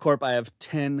 I'm a corp. I have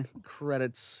 10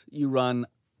 credits. You run.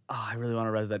 Oh, I really want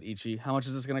to res that Ichi. How much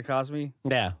is this going to cost me?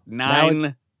 Yeah.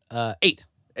 9. 8.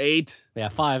 8. Yeah,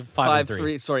 5, 5, 3.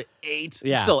 3. Sorry, 8.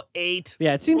 Yeah. It's still 8.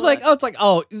 Yeah, it seems What?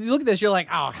 you look at this, you're like,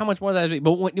 oh, how much more that is?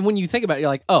 But when you think about it, you're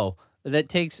like, oh, that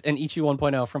takes an Ichi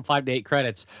 1.0 from 5 to 8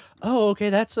 credits. Oh, okay,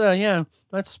 that's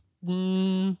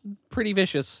pretty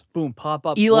vicious. Boom. Pop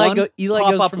up Eli 1. Eli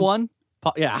pop goes up from 1.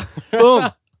 Yeah. Boom.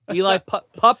 Eli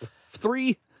pup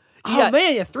 3. Oh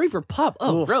man, yeah, 3 for pup.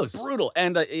 Oh, Oof, gross. brutal.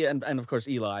 And of course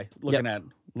Eli looking at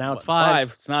Now it's what,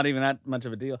 5. It's not even that much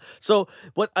of a deal. So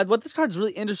what this card is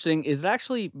really interesting is it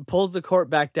actually pulls the corp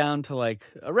back down to like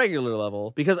a regular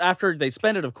level, because after they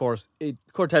spend it, of course,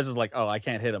 Cortez is like, oh, I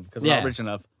can't hit him because I'm not rich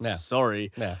enough. Yeah.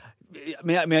 Sorry. Yeah.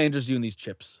 May I interest you in these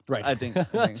chips? Right. I think.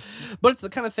 But it's the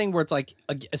kind of thing where it's like,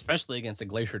 especially against a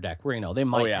Glacier deck, where they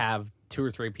might yeah. have 2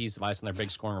 or 3 pieces of ice on their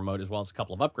big scoring remote, as well as a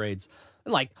couple of upgrades,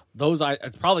 and like those are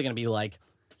it's probably going to be like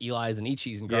Eli's and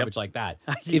Ichis and garbage like that.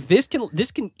 If this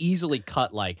can easily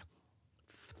cut like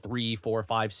 3, 4,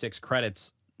 5, 6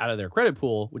 credits out of their credit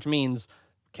pool, which means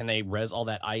can they res all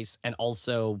that ice and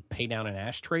also pay down an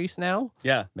Ash Trace now?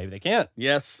 Yeah. Maybe they can't.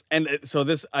 Yes, and so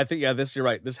this, I think, this you're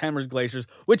right. This hammers glaciers,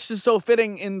 which is so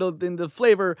fitting in the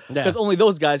flavor, because only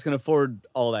those guys can afford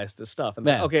all this stuff. And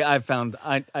okay, I found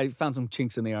some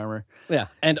chinks in the armor. Yeah,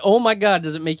 and oh my god,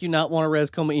 does it make you not want to res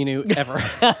Koma Inu ever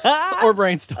or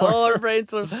Brainstorm? Or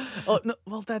Brainstorm. Oh no,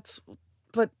 well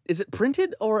but is it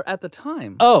printed or at the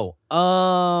time? Oh,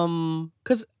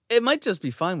 because it might just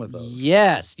be fine with those.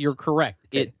 yes, you're correct.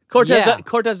 Okay.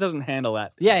 Cortez doesn't handle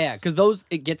that. Yeah, because those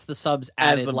it gets the subs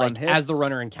added the like run hits. as the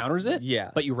runner encounters it.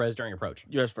 Yeah. but you res during approach.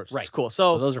 Yours first. Right. Cool.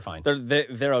 So So those are fine.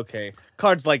 they're okay.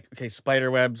 Cards like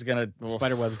Spiderweb's gonna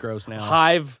Spiderweb's gross now.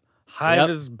 Hive Yep.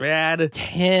 is bad.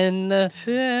 10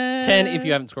 if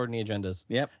you haven't scored any agendas.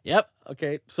 Yep.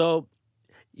 Okay. So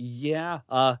yeah.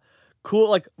 Cool.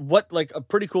 Like a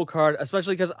pretty cool card,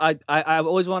 especially because I've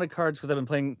always wanted cards because I've been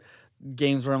playing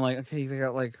games where I'm like, okay, they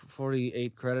got like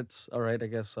 48 credits. All right, I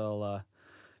guess I'll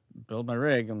build my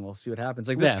rig and we'll see what happens.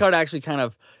 Like this card actually kind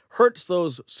of hurts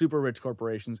those super rich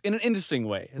corporations in an interesting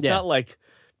way. It's not like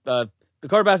the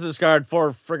card has to discard 4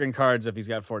 friggin' cards if he's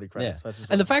got 40 credits. That's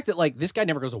just and the fact that like this guy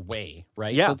never goes away,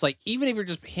 right? Yeah. So it's like even if you're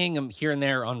just hitting him here and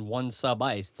there on one sub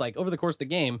ice, it's like over the course of the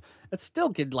game, it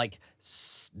still could like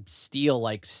steal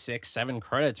like 6, 7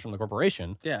 credits from the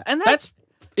corporation. Yeah, and that's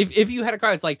if you had a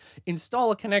card, it's like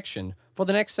install a connection for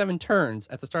the next 7 turns.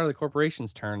 At the start of the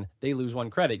corporation's turn, they lose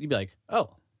 1 credit. You'd be like, oh,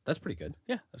 that's pretty good.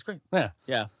 Yeah, that's great. Yeah.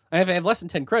 Yeah. And if they have less than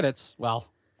 10 credits,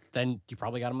 well, then you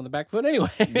probably got them on the back foot anyway.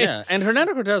 Yeah, and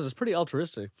Hernando Cortez is pretty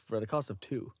altruistic for the cost of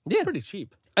 2. It's Yeah. pretty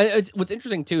cheap. What's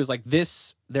interesting too is like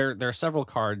this. There are several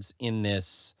cards in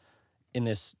this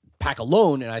pack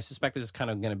alone, and I suspect this is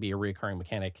kind of going to be a recurring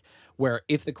mechanic where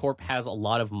if the corp has a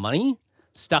lot of money,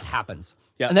 stuff happens.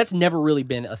 Yeah. And that's never really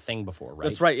been a thing before, right?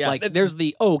 That's right, yeah. Like there's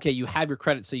okay, you have your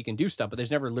credits so you can do stuff, but there's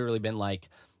never literally been like,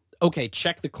 okay,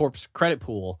 check the corp's credit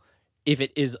pool. If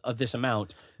it is of this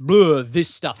amount, this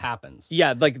stuff happens.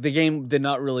 Yeah, like the game did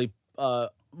not really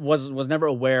was never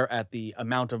aware at the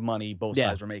amount of money both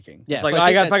sides were making. Yeah, it's like so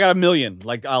I think if I got $1 million,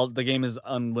 like the game is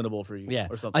unwinnable for you. Yeah,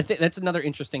 or something. I think that's another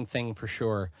interesting thing for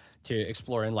sure to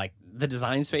explore in like the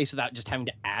design space without just having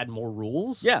to add more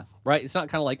rules. Yeah, right. It's not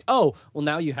kind of like, oh, well,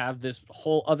 now you have this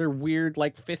whole other weird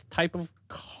like 5th type of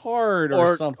card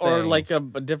or something, or like a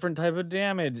different type of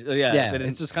damage. Yeah.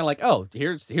 It's just kind of like, oh,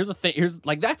 here's the thing. Here's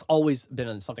like that's always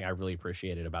been something I really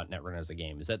appreciated about Netrunner as a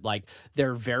game is that like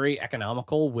they're very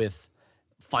economical with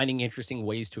finding interesting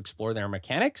ways to explore their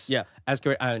mechanics. Yeah.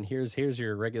 And here's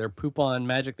your regular poop on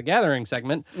Magic the Gathering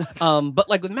segment. But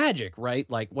like with Magic, right?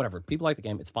 Like whatever. People like the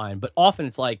game, it's fine. But often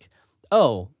it's like,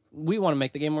 oh, we want to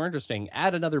make the game more interesting.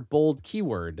 Add another bold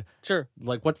keyword. Sure.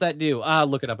 Like, what's that do?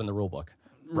 Look it up in the rule book.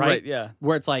 Right, yeah.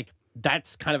 Where it's like,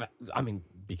 that's kind of, I mean,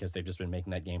 because they've just been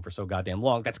making that game for so goddamn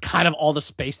long. That's kind of all the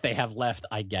space they have left,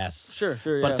 I guess. Sure.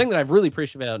 But the thing that I've really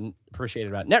appreciated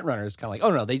about Netrunner is kind of like,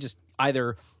 oh no, they just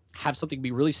either have something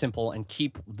be really simple and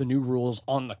keep the new rules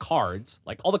on the cards.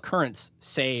 Like all the currents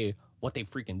say what they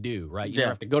freaking do, right? You don't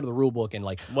have to go to the rule book and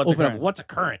like open up what's a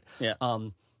current. Yeah.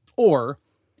 Or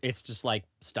it's just like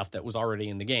stuff that was already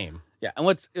in the game. Yeah, and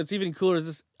what's even cooler is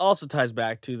this also ties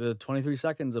back to the 23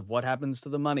 seconds of what happens to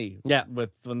the money. Yeah.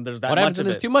 When there's that What much happens when of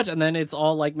there's it. too much, and then it's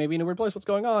all like maybe in a weird place. What's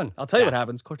going on? I'll tell you what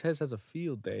happens. Cortez has a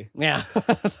field day. Yeah,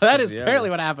 that is Yeah.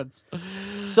 apparently what happens.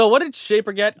 So what did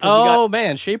Shaper get? 'Cause Oh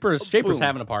man, Shaper's boom.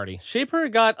 having a party. Shaper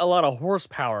got a lot of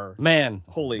horsepower. Man,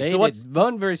 Holy. They So did what's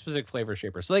one very specific flavor of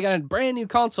Shaper. So they got a brand new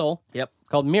console. Yep.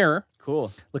 Called Mirror.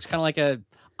 Cool. Looks kind of like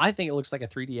I think it looks like a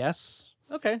 3DS.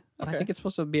 Okay. But I think it's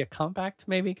supposed to be a compact,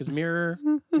 maybe, because Mirror.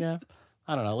 Yeah.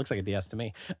 I don't know. It looks like a DS to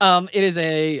me. It is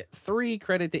a 3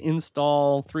 credit to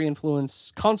install, 3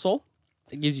 influence console.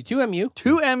 It gives you 2 MU.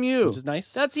 2 MU. Which is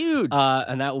nice. That's huge.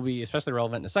 And that will be especially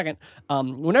relevant in a second.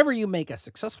 Whenever you make a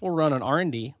successful run on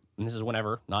R&D, and this is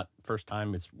whenever, not first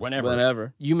time, it's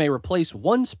whenever. You may replace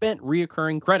 1 spent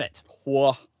reoccurring credit.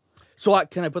 Whoa. So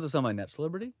can I put this on my Net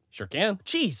Celebrity? Sure can.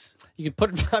 Jeez. You could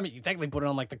put it, I mean, you technically put it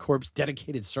on like the Corp's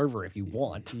dedicated server if you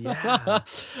want. Yeah.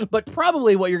 But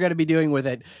probably what you're going to be doing with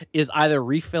it is either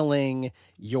refilling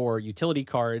your utility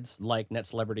cards like Net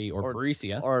Celebrity or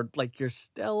Parisia. Or like your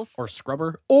stealth. Or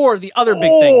Scrubber. Or the other big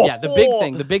thing. Yeah,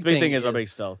 the big thing is our big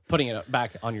stealth. Putting it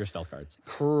back on your stealth cards.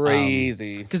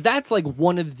 Crazy. Because that's like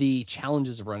one of the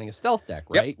challenges of running a stealth deck,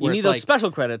 right? Yep. You need those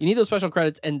special credits. You need those special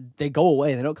credits, and they go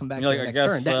away. They don't come back to the next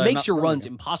turn. That makes your runs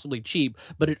running. impossibly cheap,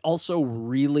 but it also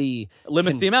really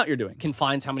limits the amount you're doing.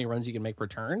 Confines how many runs you can make per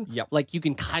turn. Yep. Like you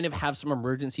can kind of have some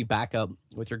emergency backup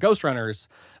with your Ghost Runners,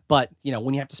 but you know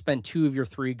when you have to spend 2 of your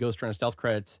 3 Ghost Runner stealth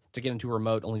credits to get into a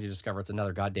remote, only to discover it's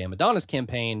another goddamn Adonis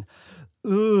campaign.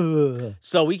 Ugh.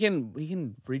 So we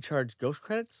can recharge Ghost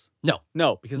credits? No,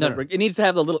 because No. it needs to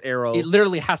have the little arrow. It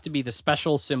literally has to be the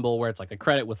special symbol where it's like a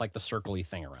credit with like the circly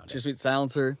thing around it. Sweet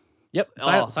Silencer. Yep.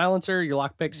 Oh. Silencer, your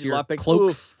lockpicks, your Lockpicks,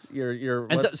 cloaks. oof. Your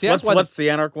And what's, see, that's why what's the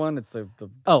Anarch one? It's the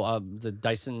the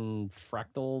Dyson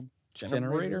Fractal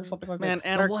Generator or something like Man, that.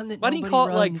 Anarch. The one that why do you nobody call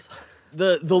it like runs.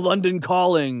 the London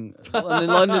Calling?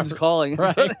 London's Calling.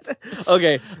 Right.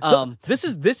 Okay. So this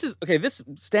is okay. This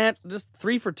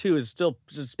 3 for 2 is still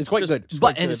just It's quite good, just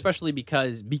but quite and good. especially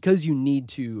because you need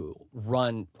to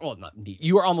run. Well, not need.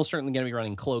 You are almost certainly going to be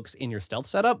running cloaks in your stealth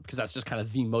setup because that's just kind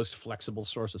of the most flexible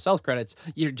source of stealth credits.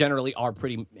 You generally are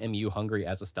pretty MU hungry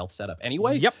as a stealth setup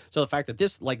anyway. Yep. So the fact that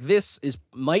this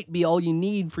might be all you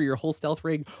need for your whole stealth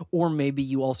rig, or maybe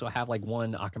you also have like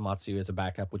 1 Akamatsu as a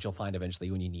backup, which you'll find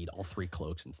eventually when you need all 3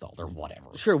 cloaks installed or whatever.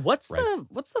 Sure. What's Right.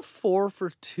 the 4 for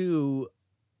 2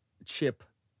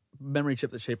 memory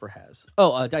chip that Shaper has?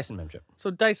 Oh, Dyson Mem chip.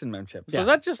 So Dyson mem chip. So Yeah.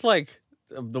 that's just like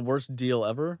the worst deal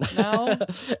ever now.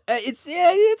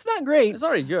 It's not great. It's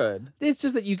already good, It's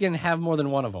just that you can have more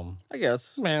than one of them. I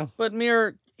guess. Yeah. But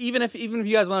Mirror, even if you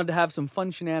guys wanted to have some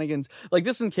fun shenanigans, like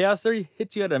this in Chaos 30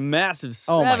 hits you at a massive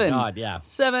 7. Oh my god, yeah.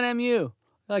 7 MU.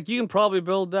 Like you can probably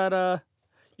build that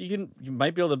you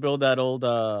might be able to build that old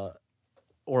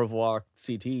Au revoir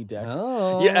CT deck.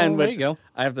 Oh, Yeah, and there which- you go.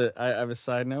 I have a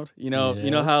side note. You know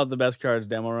Yes. how the best cards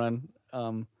demo run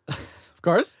Of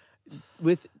course.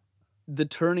 with the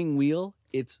turning wheel,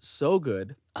 it's so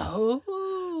good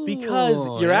Oh, because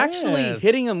you're actually yes.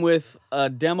 hitting them with a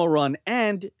demo run,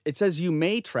 and it says you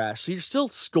may trash, so you're still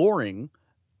scoring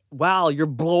while you're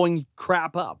blowing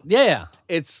crap up. Yeah.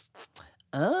 It's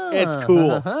Oh,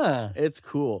 cool. uh-huh. it's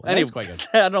cool. That Anyway, is quite good.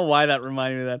 I don't know why that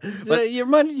reminded me of that, but You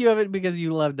reminded you of it because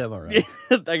you love demo right?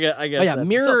 I guess. Oh, yeah,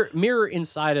 that's- mirror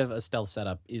inside of a stealth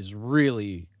setup is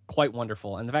really quite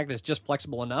wonderful, and the fact that it's just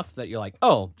flexible enough that you're like,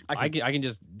 oh, I can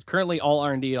just currently all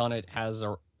R&D on it is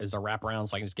a wraparound,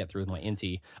 so I can just get through with my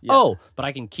Inti. Yeah. Oh, but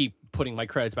I can keep putting my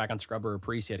credits back on Scrubber or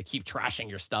Parisia to keep trashing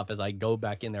your stuff as I go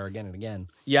back in there again and again.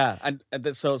 Yeah, and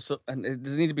does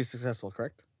it need to be successful?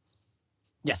 Correct.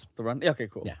 Yes, The run. Yeah, okay,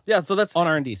 cool. Yeah. Yeah. So that's on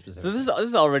R&D specifically. so this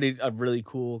is already a really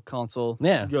cool console.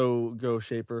 Yeah. Go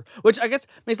Shaper, which I guess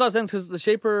makes a lot of sense because the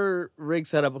Shaper rig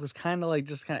setup was kind of like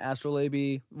just kind of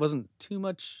astrolabe. Wasn't too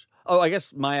much. Oh, I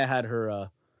guess Maya had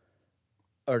her.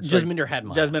 Or Jasminder had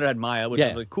mine. Jasminder had Maya, which Yeah.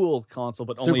 is a cool console,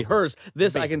 but Super only cool, hers.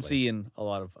 This I can basically. see in a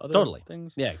lot of other Totally.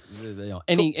 things. Yeah,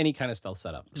 any kind of stealth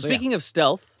setup. So, yeah. Speaking of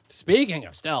stealth, Speaking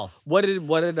of stealth, what did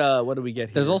we get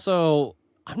here? there's also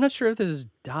I'm not sure if this is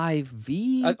Dive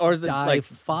V or is it Dive like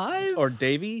 5 or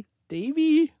Davy?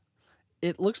 Davy.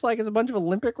 it looks like it's a bunch of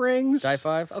Olympic rings. Die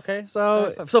 5. Okay. So-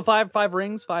 Die 5. So five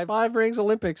rings. 5. 5 rings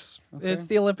Olympics. Okay. It's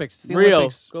the Olympics. It's the Rio.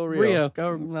 Olympics. Go Rio. Go.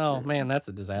 Oh man, that's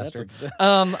a disaster. disaster.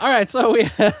 All right, so we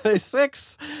have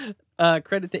 6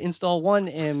 credit to install 1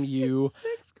 MU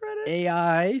 6 credit.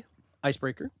 AI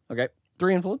icebreaker. Okay.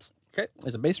 3 influence. Okay.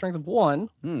 It's a base strength of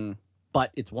 1,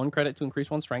 but it's 1 credit to increase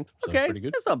 1 strength. So Okay. that's pretty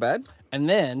good. That's not bad. And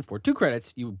then for 2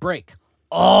 credits, you break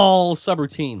all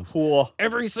subroutines. Cool.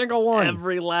 Every single one.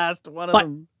 Every last one of But-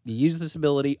 them. You use this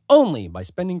ability only by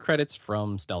spending credits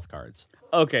from stealth cards.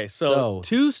 Okay, so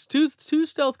two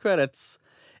stealth credits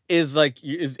is like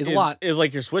is a lot. Is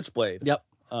like your switchblade. Yep.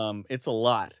 It's a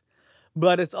lot,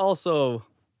 but it's also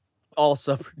all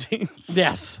subroutines.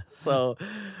 Yes. So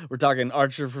we're talking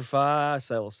Archer for 5,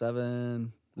 Level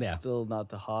 7. Yeah. Still not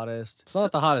the hottest. It's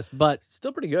not the hottest, but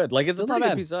Still pretty good. Like it's a Still not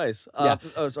pretty good bad. piece of ice. Yeah.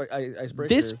 Oh, sorry, icebreaker.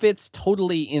 this fits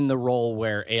totally in the role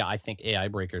where I think AI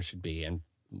breakers should be, and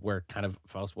where kind of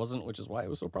Faust wasn't, which is why it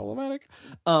was so problematic.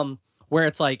 Where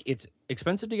it's like it's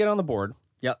expensive to get on the board.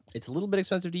 Yep. It's a little bit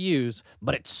expensive to use,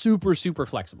 but it's super, super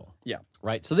flexible. Yeah.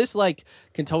 Right. So this like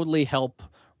can totally help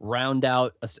round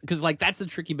out because like that's the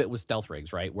tricky bit with stealth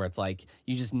rigs, right? Where it's like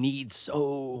you just need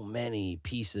so many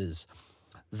pieces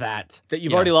that that you've you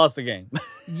know, already lost the game.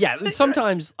 yeah,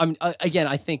 sometimes again,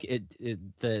 I think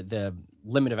the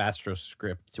limit of Astro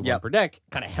script to 1 Yep. per deck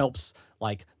kind of helps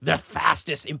like the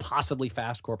fastest, impossibly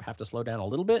fast corp have to slow down a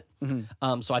little bit.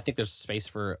 So I think there's space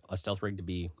for a stealth rig to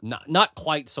be not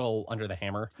quite so under the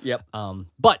hammer. Yep.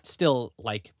 But still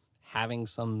like having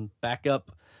some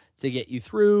backup to get you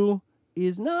through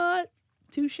is not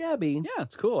too shabby. Yeah,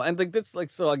 it's cool. And like that's like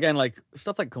so again like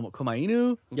stuff like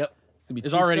Komainu. Yep. It's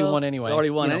There's already one anyway. Already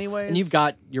one you know, anyways. And you've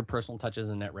got your personal touches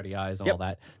and net ready eyes and Yep. all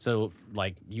that. So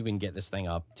like you can get this thing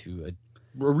up to a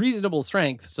reasonable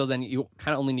strength. So then you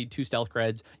kind of only need 2 stealth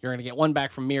creds. You're gonna get 1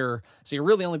 back from mirror. So you're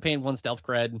really only paying 1 stealth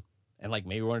cred and like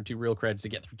maybe 1 or 2 real creds to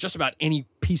get through just about any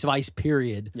piece of ice.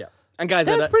 Period. Yeah. And guys,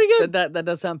 That's pretty good. That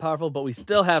does sound powerful, but we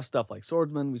still have stuff like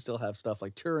Swordsman. We still have stuff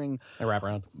like Turing, A wrap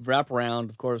around. Wraparound,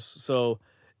 of course. So,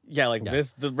 yeah, like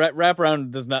this, the Wraparound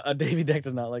does not, a Davy deck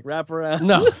does not like Wraparound.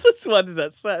 No. What is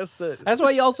that? That's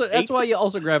why you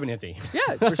also grab an Iffy.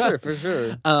 Yeah, for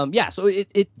sure. Yeah, so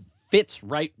it fits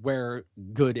right where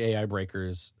good AI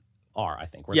breakers are, I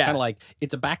think. Where it's Yeah. kind of like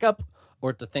it's a backup, or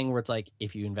it's a thing where it's like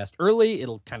if you invest early,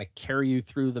 it'll kind of carry you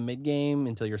through the mid game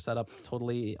until you're set up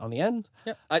totally on the end.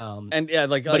 Yeah.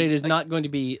 But it is not going to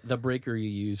be the breaker you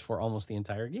use for almost the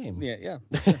entire game. Yeah.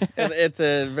 It's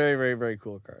a very, very, very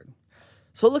cool card.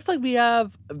 So it looks like we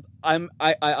have.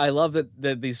 I love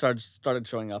that these started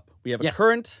showing up. We have a Yes.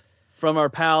 current from our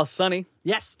pal Sunny.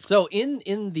 Yes. So in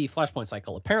the Flashpoint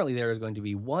cycle, apparently there is going to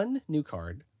be 1 new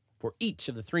card for each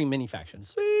of the 3 mini factions.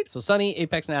 Sweet. So Sunny,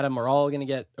 Apex, and Adam are all going to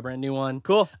get a brand new one.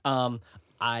 Cool.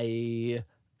 I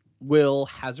will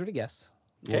hazard a guess.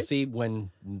 We'll Okay. see when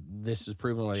this is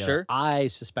proven. Or the Sure. other. I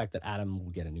suspect that Adam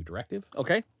will get a new directive.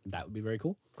 Okay. That would be very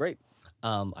cool. Great.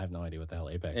 I have no idea what the hell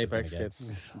Apex is Apex gonna get.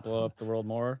 gets blow up the world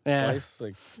more Yeah. twice.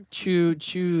 Like chew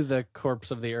the corpse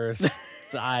of the earth.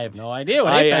 I have no idea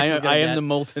what Apex is gonna I get. am the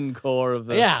molten core of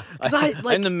the Yeah, 'cause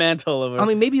I'm the mantle of it. I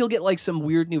mean, maybe you'll get like some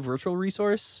weird new virtual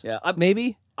resource. yeah,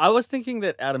 Maybe. I was thinking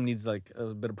that Adam needs like a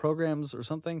bit of programs or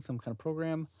something, some kind of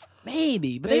program.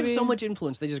 Maybe. But they have Maybe. so much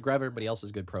influence, they just grab everybody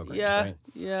else's good programs, Yeah, right?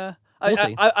 yeah. We'll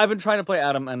see. I've been trying to play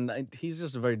Adam, and he's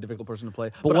just a very difficult person to play.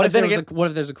 But what if then there's what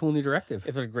if there's a cool new directive?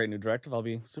 if there's a great new directive, I'll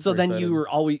be super So then excited. you were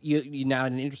always you now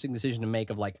had an interesting decision to make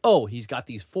of like, oh, he's got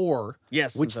these 4.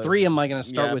 Yes, Which and so- 3 am I going to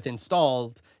start yeah. with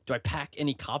installed? Do I pack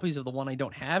any copies of the one I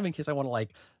don't have in case I want to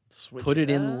like Switch put it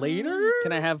in out? later?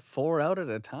 Can I have 4 out at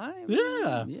a time?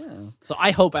 Yeah. yeah. So I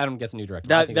hope Adam gets a new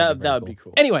directive. I That- think that that'd would be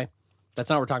cool. Anyway, that's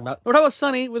not what we're talking about. We're talking about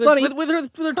Sunny with Sunny, her, with her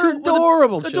two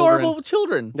adorable adorable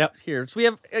children. Yep. Here, so we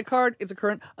have a card. It's a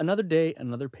current. Another day,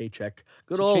 another paycheck.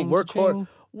 Good Cha-ching, old cha-ching.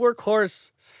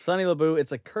 workhorse. Sunny LeBou.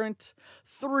 It's a current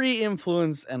 3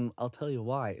 influence, and I'll tell you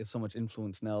why it's so much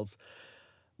influence. Nels,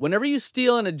 whenever you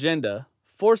steal an agenda,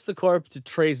 force the corp to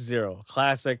trace 0.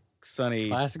 Classic Sunny.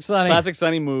 Classic Sunny. Classic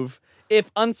Sunny move.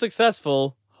 If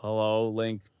unsuccessful, hello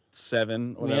Link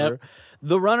 7, whatever. Yep.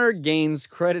 The runner gains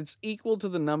credits equal to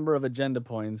the number of agenda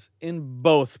points in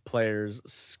both players'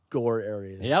 score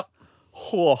areas. Yep.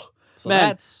 Oh, So man.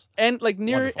 that's And like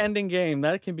near wonderful. ending game,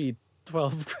 that can be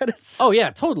 12 credits. Oh yeah,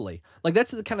 totally. Like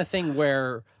that's the kind of thing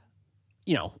where,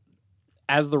 you know,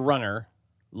 as the runner,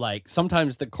 like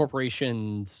sometimes the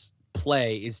corporation's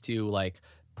play is to like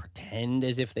pretend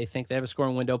as if they think they have a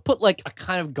scoring window, put like a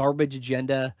kind of garbage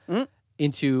agenda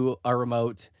into a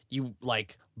remote. You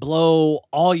like blow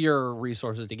all your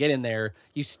resources to get in there.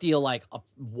 You steal like a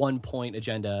 1 point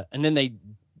agenda, and then they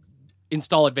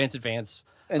install advance, And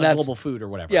like that's- global food or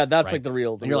whatever. Yeah, that's right? like the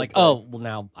real. And you're like, oh, well,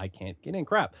 now I can't get in.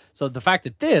 Crap. So the fact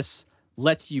that this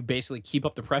lets you basically keep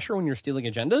up the pressure when you're stealing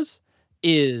agendas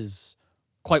is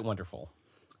quite wonderful.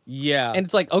 yeah, And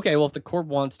it's like, okay, well, if the corp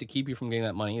wants to keep you from getting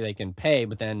that money, they can pay,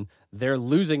 but then they're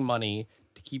losing money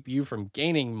to keep you from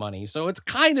gaining money. So it's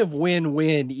kind of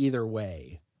win-win either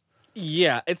way.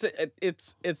 yeah. It's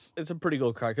a pretty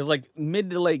cool card because like mid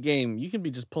to late game, you can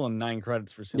be just pulling 9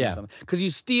 credits for stealing Yeah. something because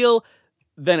you steal,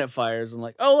 then it fires and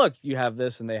like, oh look, you have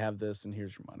this and they have this and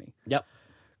here's your money. Yep.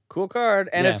 Cool card,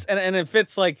 and Yeah. it's and it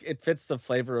fits the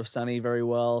flavor of Sunny very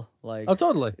well. Like, Oh,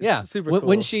 totally. Yeah. super When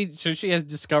cool. she has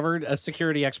discovered a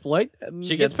security exploit,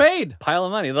 she gets gets- paid. pile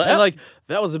of money. And like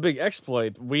that was a big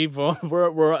exploit.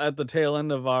 We're at the tail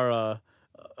end of our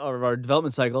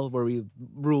development cycle where we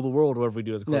rule the world, whatever we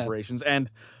do as corporations. And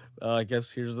I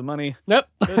guess here's the money. Yep.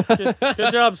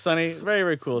 Good job, Sonny. Very,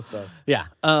 very cool stuff. Yeah.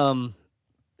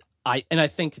 I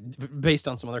think based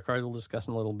on some other cards we'll discuss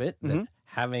in a little bit, that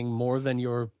having more than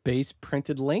your base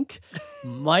printed link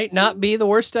might not be the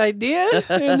worst idea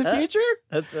in the future.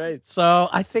 That's right. So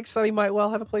I think Sunny might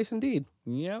well have a place indeed.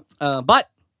 Yep. But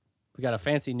we got a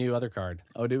fancy new other card.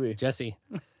 Oh, do we? Jesse,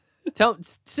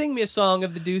 sing me a song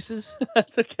of the Deuces.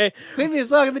 That's okay. Sing me a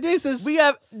song of the Deuces. We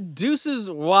have Deuces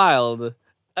Wild,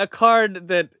 a card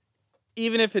that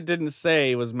even if it didn't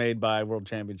say was made by World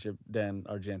Championship Dan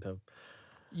Argento,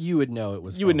 You would know it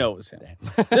was. you would know it was him.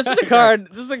 This is a card.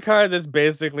 This is a card that's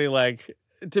basically like,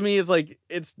 to me, it's like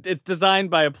it's designed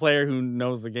by a player who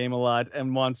knows the game a lot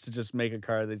and wants to just make a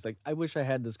card that's like, I wish I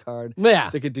had this card Yeah.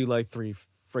 that could do like 3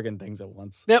 friggin' things at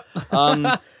once. Yep.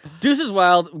 Deuces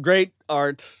Wild, great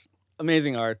art,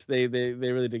 amazing art. They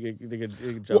really did a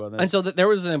good job on this. And so there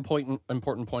was an important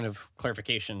point of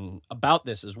clarification about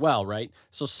this as well, right?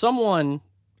 So someone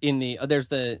in the there's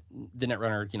the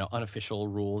Netrunner, unofficial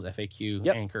rules FAQ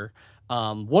Yep. anchor.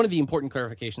 One of the important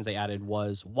clarifications they added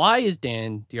was, why is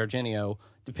Dan D'Argenio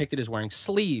depicted as wearing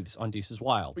sleeves on Deuces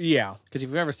Wild? Yeah, Because if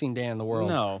you've ever seen Dan in the world,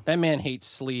 No. that man hates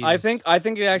sleeves. I think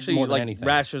it actually more than like anything.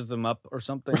 rashes them up or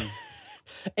something.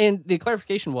 And the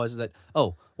clarification was that,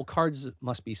 cards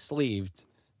must be sleeved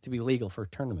to be legal for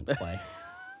tournament play.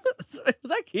 Was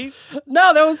that Keith?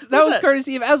 No, that was that?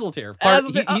 courtesy of Azaltir.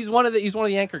 Azaltir, He's one of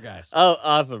the anchor guys. Oh,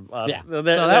 awesome! Yeah. So,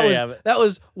 that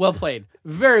was well played.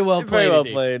 Very well played. very well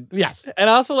indeed. played. Yes. And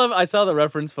I also I saw the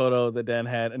reference photo that Dan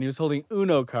had, and he was holding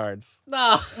Uno cards,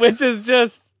 No. which is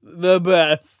just the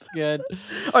best. Good.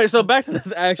 All right, so back to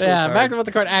this actual. Yeah, card. back to what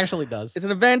the card actually does. It's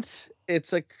an event.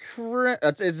 It's a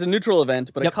neutral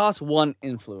event, but Yep. it costs 1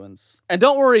 influence. And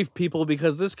don't worry, people,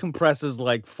 because this compresses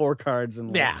like 4 cards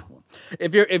and Yeah.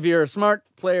 If you're a smart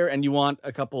player and you want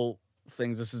a couple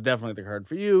things, this is definitely the card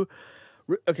for you.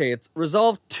 Okay, it's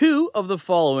resolve 2 of the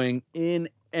following in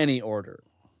any order.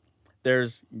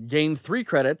 There's gain 3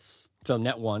 credits, So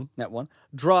net 1. net 1.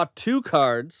 Draw 2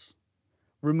 cards,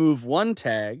 remove 1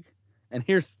 tag, and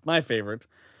here's my favorite: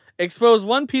 expose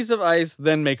 1 piece of ice,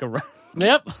 then make a run.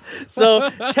 Yep. So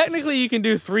technically, you can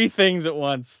do 3 things at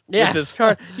once Yes. with this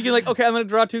card. You can okay, I'm going to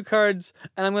draw 2 cards,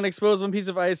 and I'm going to expose 1 piece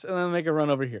of ice, and then make a run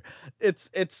over here. It's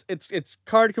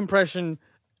card compression.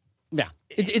 Yeah.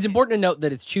 It's important to note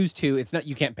that it's choose 2. It's not,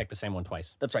 you can't pick the same one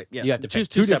twice. That's right. Yes. You have to choose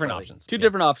pick 2 different separately. options. 2 Yeah.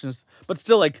 different options, but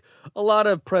still like a lot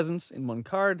of presence in 1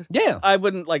 card. Yeah. I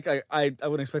wouldn't I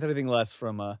wouldn't expect anything less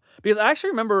from because I actually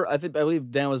remember I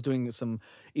believe Dan was doing some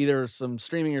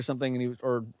streaming or something, and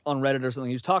or on Reddit or something.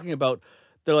 He was talking about.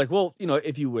 They're like, well,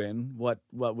 if you win, what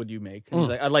would you make? And he's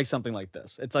like, I'd like something like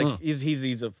this. It's like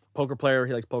he's a poker player.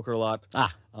 He likes poker a lot.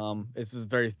 It's just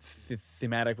very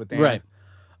thematic with Dan. Right.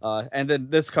 And then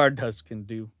this card can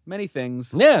do many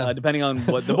things. Yeah. Depending on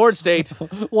what the board state.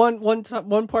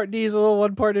 One part diesel,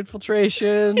 1 part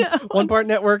infiltration, 1 part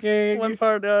networking, One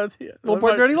part, one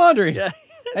part dirty laundry. Yeah.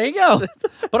 There you go.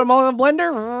 Put them all in a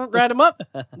blender, grind them up.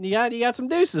 You got some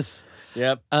deuces.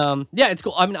 Yep. Yeah, it's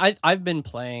cool. I mean, I've been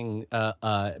playing,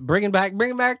 bringing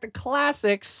back the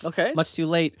classics. Okay. Much too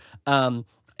late.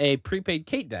 A prepaid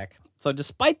Kate deck. So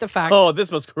despite the fact Oh,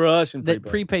 this was crushing. that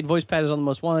prepaid voice pad is on the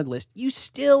most wanted list, you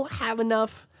still have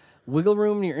enough wiggle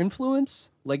room in your influence.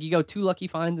 Like you go 2 lucky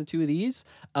finds and 2 of these.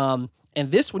 And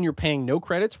this, when you're paying no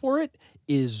credits for it,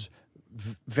 is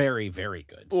very, very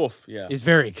good. Oof. Yeah. Is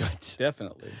very good.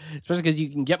 Definitely. Especially because you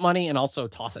can get money and also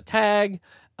toss a tag.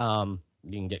 You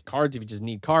can get cards if you just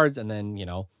need cards, and then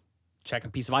check a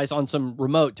piece of ice on some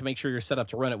remote to make sure you're set up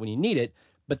to run it when you need it.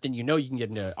 But then you can get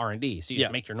into R&D, so you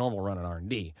just make your normal run on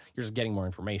R&D. You're just getting more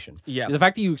information. Yeah. The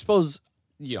fact that you expose,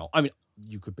 I mean,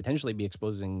 you could potentially be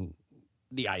exposing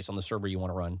the ice on the server you want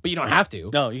to run, but you don't have to.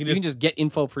 No, you can just get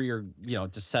info for your,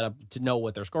 to set up to know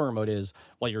what their scoring mode is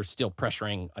while you're still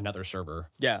pressuring another server.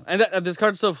 Yeah, and this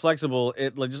card's so flexible,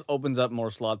 it like just opens up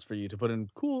more slots for you to put in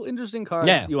cool, interesting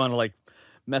cards you want to like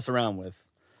mess around with.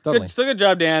 Totally. Good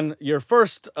job, Dan. You're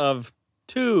first of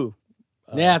 2.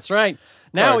 Yeah, that's right.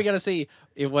 Now cards. we got to see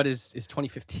what his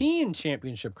 2015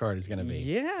 championship card is going to be.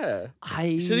 Yeah,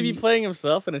 Should he be playing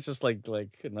himself? And it's just like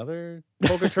another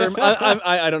poker term.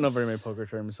 I don't know very many poker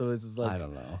terms, so this is like I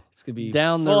don't know. It's gonna be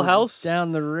down full the house,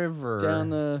 down the river,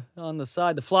 on the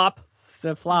side, the flop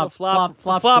flop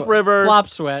river, flop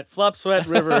sweat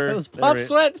river, flop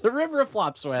sweat, the river of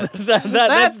flop sweat.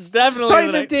 that's definitely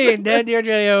 2015 Dan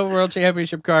DiGenio World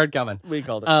Championship card coming. We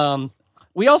called it.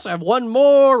 We also have one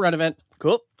more run event.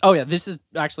 Cool. Oh yeah, this is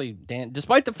actually, Dan.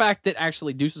 Despite the fact that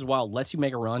actually Deuces Wild lets you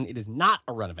make a run, it is not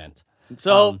a run event.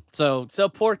 So poor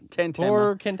poor Ken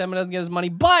Tama doesn't get his money,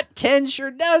 but Ken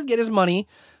sure does get his money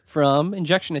from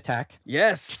Injection Attack.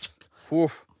 Yes.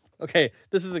 Oof. Okay.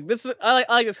 This is I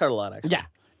like this card a lot, actually. Yeah.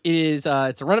 It is.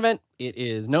 It's a run event. It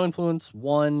is no influence,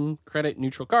 1 credit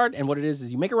neutral card, and what it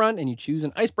is you make a run and you choose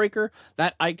an icebreaker.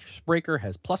 That icebreaker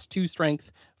has +2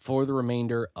 strength for the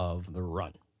remainder of the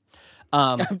run.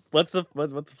 What's the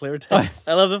flavor text?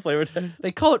 I love the flavor text.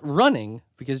 They call it running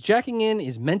because jacking in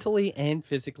is mentally and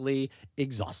physically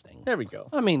exhausting. There we go.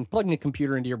 I mean, plugging a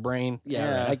computer into your brain. Yeah,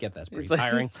 Yeah. right, I get that's pretty It's like-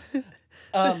 tiring.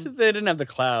 They didn't have the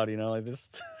cloud, like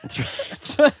this.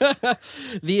 That's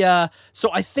right. So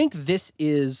I think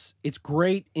it's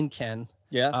great in Ken.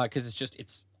 Yeah. Because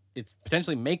it's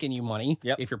potentially making you money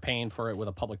Yep. if you're paying for it with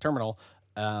a public terminal.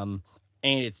 And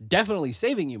it's definitely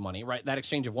saving you money, right? That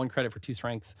exchange of 1 credit for 2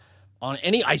 strength on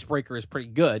any icebreaker is pretty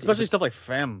good. Especially stuff like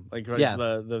Fem, like right, Yeah.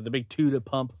 the big 2 to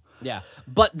pump. Yeah.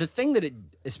 But the thing that it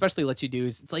especially lets you do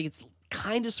is it's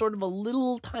kind of sort of a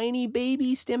little tiny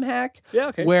baby stim hack. Yeah,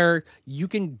 okay. Where you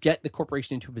can get the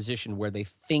corporation into a position where they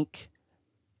think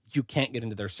you can't get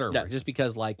into their server. Yeah. Just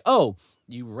because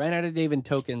you ran out of Daven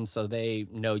tokens, so they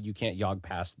know you can't yog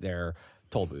past their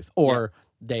toll booth. Or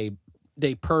they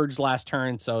purged last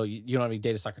turn, so you don't have any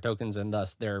data sucker tokens, and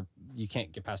thus you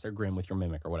can't get past their Grim with your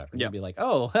Mimic or whatever. Yeah. You'd be like,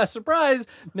 oh, surprise!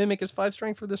 Mimic is 5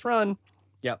 strength for this run.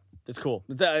 Yeah, it's cool.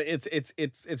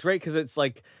 It's great because it's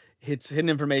like it's hidden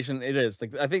information. It is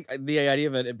like I think the idea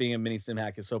of it being a mini stim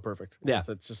hack is so perfect. Yeah.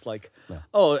 It's just like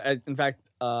Yeah. in fact,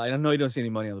 I don't know you don't see any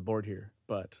money on the board here,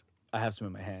 but I have some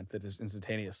in my hand that is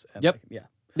instantaneous. And Yep. yeah.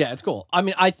 Yeah, it's cool. I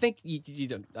mean, I think you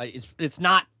don't, it's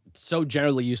not so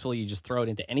generally useful. You just throw it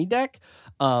into any deck.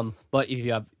 But if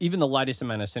you have even the lightest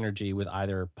amount of synergy with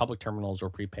either public terminals or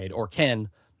prepaid or Ken,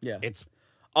 Yeah. it's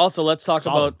Also, let's talk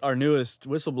solid. about our newest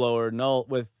whistleblower, Null,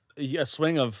 with a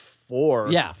swing of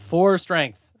 4. 4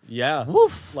 strength. Yeah.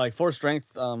 Woof. Like 4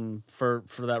 strength for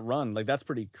that run. Like that's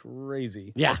pretty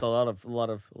crazy. Yeah. That's a lot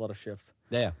of shift.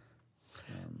 Yeah,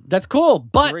 that's cool.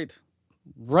 But Great.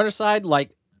 runner side,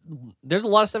 there's a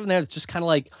lot of stuff in there that's just kind of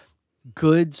like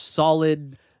good,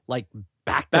 solid,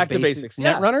 back to basics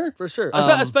net Yeah, runner. for sure.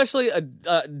 Um, Especially a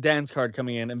Dan's card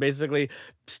coming in and basically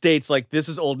states like this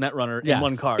is old Netrunner in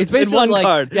one card. It's basically in one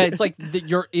card. Yeah, it's like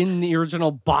you're in the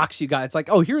original box you got. It's like,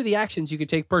 oh, here are the actions you could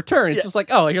take per turn. It's just like,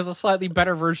 oh, here's a slightly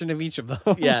better version of each of them.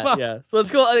 yeah. So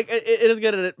it's cool. Like, it is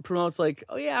good. It promotes like,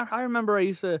 oh yeah, I remember I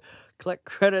used to collect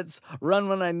credits, run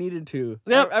when I needed to.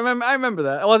 Yep. I remember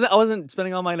that. I wasn't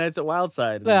spending all my nights at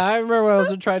Wildside. Yeah, I remember when I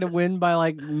was trying to win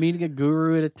by meeting a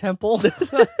guru at a temple.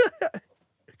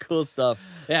 Cool stuff.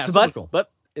 Yeah, So, super cool.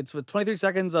 but it's with 23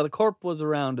 seconds. The Corp was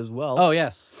around as well. Oh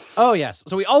yes.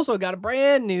 So we also got a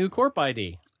brand new Corp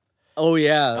ID. Oh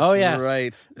yeah. That's yes.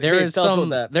 right. There Okay, is tell us some about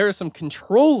that. there is some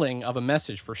controlling of a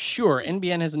message for sure.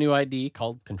 NBN has a new ID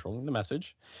called Controlling the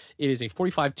Message. It is a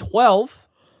 4512,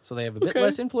 so they have a bit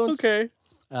less influence. Okay.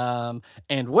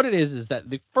 And what it is that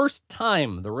the first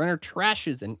time the runner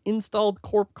trashes an installed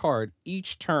Corp card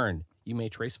each turn, you may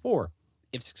trace 4.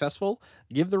 If successful,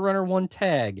 give the runner 1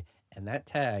 tag, and that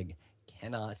tag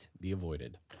cannot be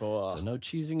avoided. Cool. So no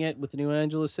choosing it with the New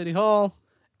Angeles City Hall.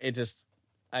 It just,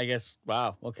 I guess,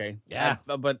 wow. Okay. Yeah.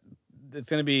 But it's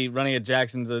going to be running at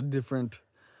Jackson's a different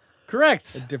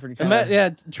Correct. kind of.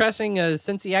 Trashing a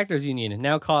Cincy Actors Union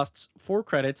now costs 4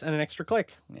 credits and an extra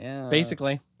click. Yeah.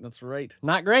 Basically, That's right.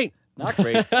 not great. Not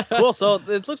great. Cool. So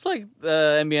it looks like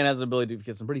NBN has the ability to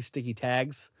get some pretty sticky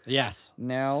tags Yes.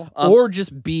 now. Or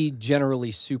just be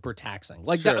generally super taxing.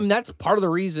 Sure. That's part of the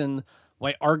reason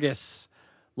why Argus,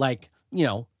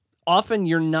 often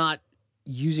you're not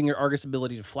using your Argus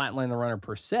ability to flatline the runner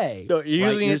per se. No, you're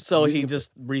right? using You're it so he using it-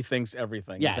 just rethinks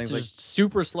everything. yeah, Things to like, just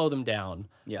super slow them down.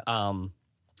 Yeah.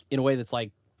 In a way that's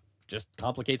just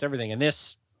complicates everything. And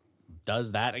this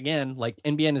does that again.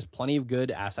 NBN has plenty of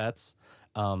good assets.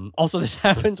 Also, this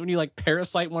happens when you like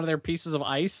parasite one of their pieces of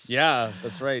ice. Yeah,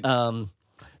 that's right.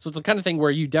 So it's the kind of thing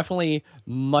where you definitely,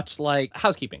 much like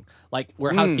housekeeping, like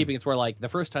where housekeeping, it's where like the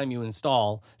first time you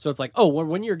install, so it's like, oh,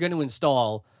 when you're going to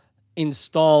install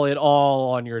it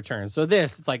all on your turn. So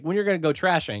it's like when you're going to go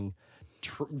trashing,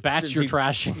 batch your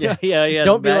trashing. Yeah.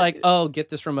 Don't be like, oh, get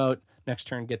this remote, next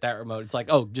turn get that remote. It's like,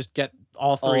 oh, just get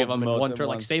all three of them in one turn.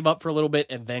 Like save up for a little bit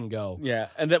and then go. Yeah,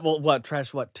 and then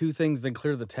trash 2 things, then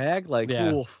clear the tag. Like,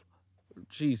 oof,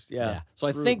 jeez, yeah. So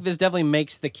I think this definitely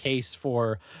makes the case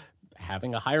for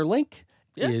having a higher link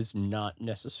is not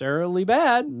necessarily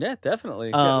bad. Yeah,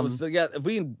 definitely. If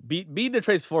we can beat the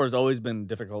Trace 4 has always been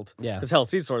difficult. Yeah, because hell,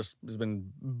 C-Source has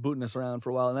been booting us around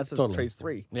for a while, and that's just Trace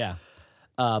 3. Yeah,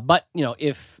 but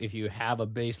if you have a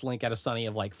base link at a Sunny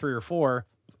of like 3 or 4.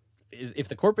 If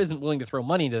the corp isn't willing to throw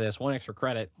money into this, 1 extra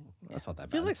credit, that's not that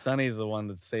bad. Feels like Sunny's the one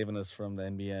that's saving us from the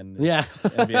NBN.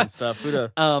 NBN stuff.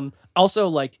 Also,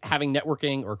 like having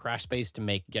networking or crash space to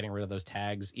make getting rid of those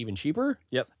tags even cheaper.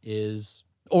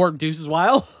 Or Deuce's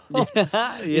Wild.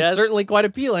 It's certainly quite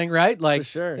appealing, right? Like, for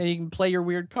sure. And you can play your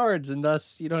weird cards, and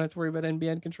thus you don't have to worry about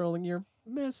NBN controlling your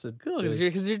message. Cool,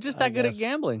 because you're just that good at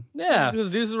gambling. Yeah, because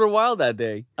Deuces were wild that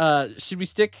day. Should we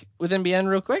stick with NBN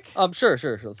real quick? Sure.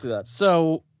 Let's do that.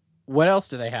 So. What else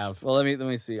do they have? Well, let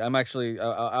me see. I'm actually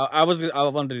I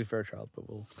wanted to do Fairchild, but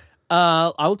we'll.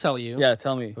 I will tell you. Yeah,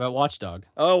 tell me about Watchdog.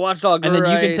 Oh, Watchdog, and then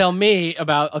you can tell me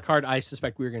about a card I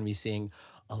suspect we're going to be seeing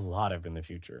a lot of in the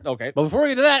future. Okay, but before we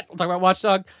get to that, we'll talk about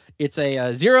Watchdog. It's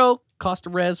a 0 cost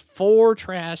of res, 4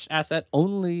 trash asset,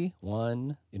 only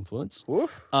 1 influence. What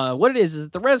it is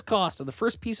that the res cost of the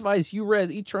first piece of ice you res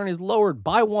each turn is lowered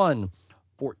by 1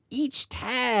 for each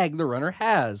tag the runner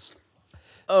has.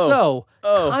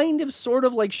 Kind of, sort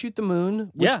of like Shoot the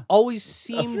Moon, which always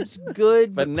seems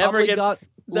good, but never got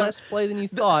less play than you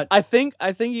thought. I think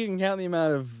you can count the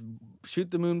amount of Shoot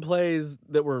the Moon plays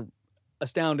that were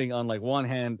astounding on like one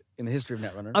hand in the history of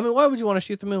Netrunner. I mean, why would you want to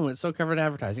shoot the moon when it's so covered in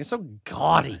advertising? It's so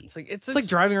gaudy. It's like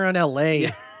driving around LA.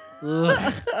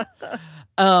 Well,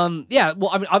 I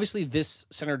mean, obviously this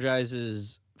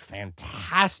synergizes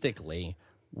fantastically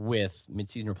with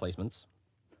mid-season replacements.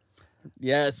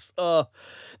 Yes.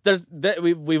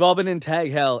 We've all been in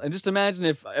tag hell, and just imagine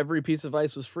if every piece of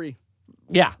ice was free.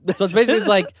 Yeah. So it's basically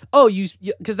like,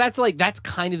 because that's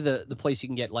kind of the place you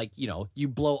can get, like, you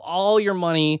blow all your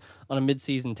money on a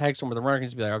mid-season tag storm where the runner can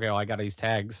just be like, okay, well, I got these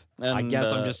tags. And, I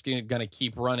guess I'm just gonna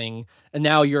keep running. And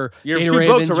now your Data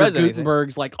Ravens, your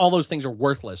Gutenbergs, like all those things are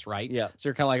worthless, right? Yeah. So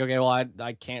you're kind of like, okay, well,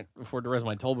 I can't afford to res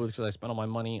my toll booth because I spent all my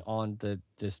money on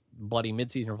this bloody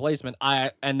mid-season replacement.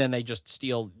 And then they just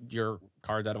steal your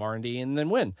cards out of R&D and then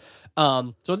win.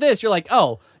 So this, you're like,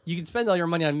 you can spend all your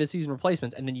money on mid-season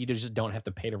replacements and then you just don't have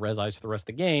to pay to res ice for the rest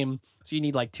of the game. So you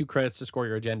need like 2 credits to score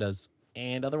your agendas,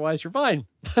 and otherwise you're fine.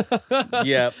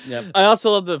 Yeah. I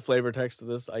also love the flavor text of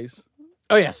this ice.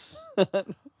 Oh, yes.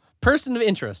 Person of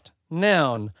interest.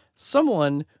 Noun.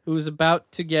 Someone who is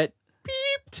about to get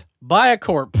beeped by a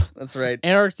corp. That's right.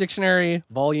 Anarch's Dictionary,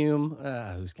 volume.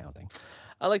 Who's counting?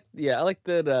 I like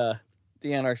that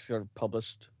the Anarchs are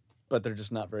published, but they're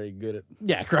just not very good at...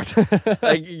 Yeah, correct.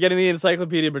 Like getting the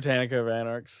Encyclopedia Britannica of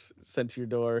Anarchs sent to your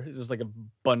door is just like a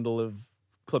bundle of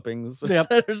clippings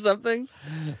or something.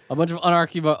 A bunch of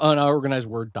unorganized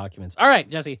Word documents. All right,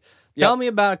 Jesse, tell me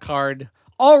about a card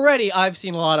already I've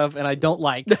seen a lot of and I don't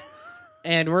like.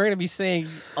 And we're going to be seeing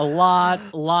a lot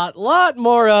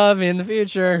more of in the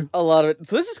future. A lot of it.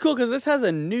 So this is cool because this has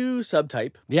a new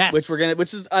subtype. Yes. Which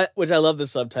I love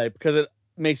this subtype because it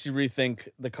makes you rethink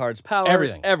the card's power.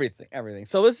 Everything.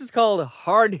 So this is called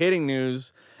hard-hitting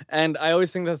news, and I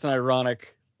always think that's an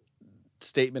ironic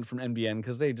statement from NBN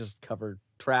because they just cover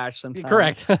trash sometimes.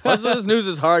 Correct. This news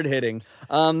is hard-hitting.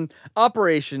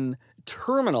 Operation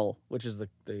Terminal, which is the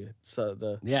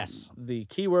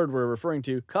keyword we're referring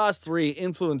to, cost 3,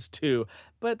 influence 2.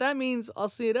 But that means I'll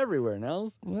see it everywhere,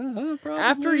 Nels.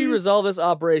 After you resolve this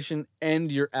operation,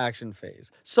 end your action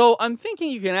phase. So I'm thinking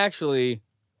you can actually,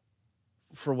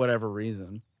 for whatever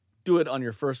reason, do it on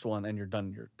your first one and you're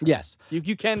done your turn. Yes.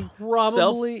 You can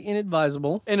probably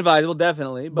inadvisable. Inadvisable,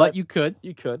 definitely. But you could.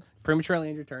 You could. Prematurely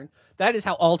end your turn. That is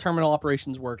how all terminal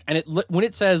operations work. And when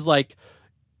it says, like,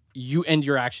 you end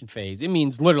your action phase, it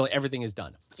means literally everything is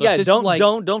done. So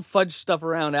don't fudge stuff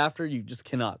around after. You just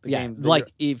cannot.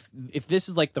 If this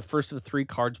is like the first of the 3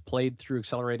 cards played through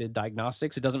accelerated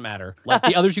diagnostics, it doesn't matter. Like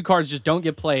the other 2 cards just don't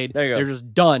get played. They're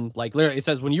just done. Like literally, it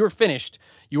says when you are finished,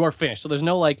 you are finished. So there's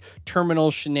no like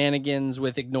terminal shenanigans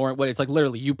with ignoring what it's like.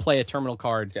 Literally, you play a terminal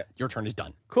card, your turn is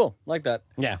done. Cool, like that.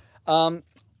 Yeah. But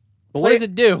what does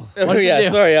it do? Sorry,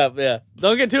 yeah.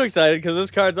 Don't get too excited because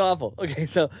this card's awful. Okay,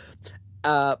 so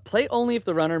Play only if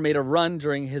the runner made a run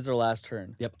during his or last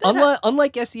turn. Yep.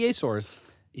 Unlike SEA Source,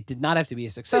 it did not have to be a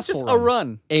It's successful just a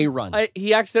run. A run.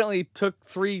 He accidentally took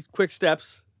 3 quick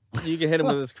steps. You can hit him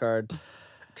with this card.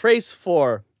 Trace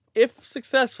 4. If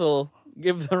successful,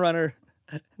 give the runner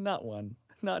not 1,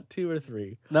 not 2 or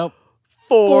 3. Nope.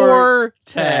 4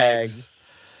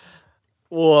 tags.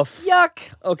 Woof. Yuck.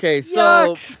 Okay,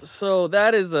 so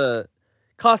that is a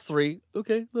cost 3.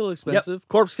 Okay, a little expensive.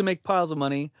 Corpse can make piles of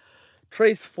money.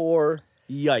 Trace 4.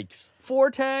 Yikes.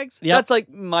 4 tags? Yep. That's like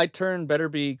my turn better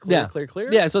be clear,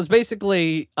 clear. Yeah, so it's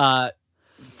basically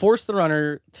force the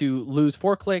runner to lose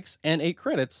 4 clicks and 8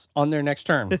 credits on their next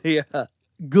turn. Yeah.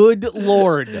 Good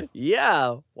lord.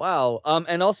 Yeah. Wow.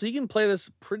 And also you can play this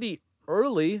pretty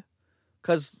early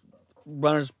because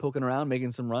runners poking around,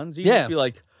 making some runs. You can just be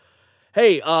like,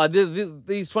 hey,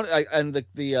 these and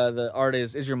the art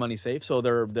is your money safe? So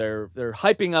they're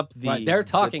hyping up the they're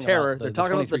talking the terror. about they're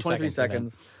talking about the 23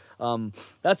 seconds.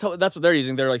 That's what they're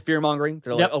using. They're like fear mongering.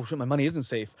 They're like, oh shit, my money isn't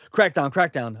safe.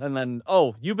 Crackdown. And then,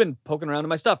 oh, you've been poking around in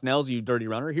my stuff, Nels, you dirty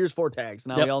runner. Here's 4 tags.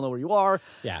 Now we all know where you are.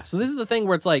 Yeah. So this is the thing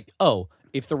where it's like, oh,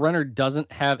 if the runner doesn't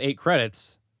have 8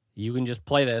 credits, you can just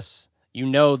play this. You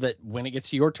know that when it gets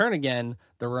to your turn again,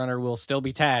 the runner will still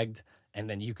be tagged, and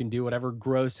then you can do whatever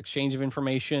gross exchange of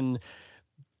information,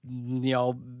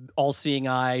 all-seeing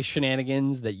eye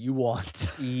shenanigans that you want.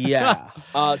 Yeah.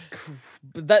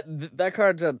 That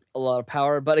card's got a lot of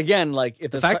power, but again, like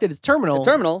if the fact that it's terminal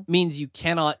terminal means you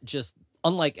cannot just,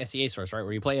 unlike SEA Source, right,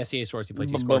 where you play SEA Source, you play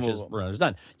 2 Scorches, runner's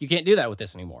done. You can't do that with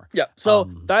this anymore. Yeah. So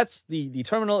that's the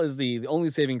terminal is the only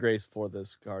saving grace for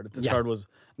this card. If this card was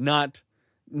not,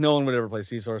 no one would ever play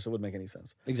SEA Source. It wouldn't make any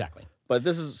sense. Exactly. But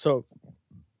this is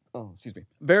excuse me.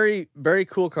 Very, very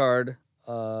cool card.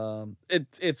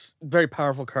 It's very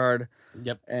powerful card.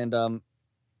 Yep. And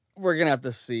we're gonna have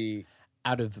to see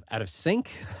out of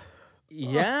sync.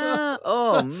 Yeah.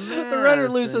 Oh man. The runner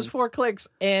loses 4 clicks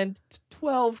and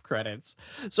 12 credits.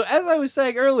 So as I was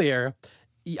saying earlier,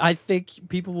 I think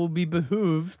people will be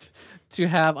behooved to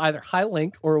have either high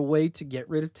link or a way to get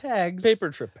rid of tags.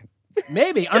 Paper tripping.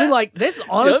 Maybe. I mean, like, this is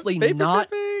honestly not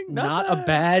not a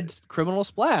bad criminal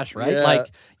splash, right? Yeah.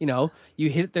 Like, you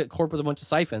hit the corp with a bunch of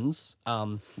siphons.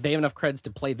 They have enough creds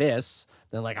to play this.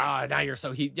 They're like, now you're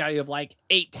now you have like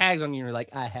 8 tags on you. And you're like,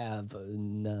 I have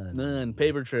none. None.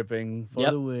 Paper tripping for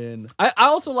the win. I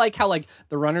also like how like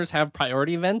the runners have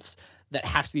priority events that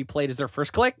have to be played as their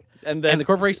first click. And the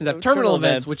corporations have terminal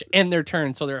events which end their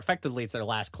turn. So they're effectively, it's their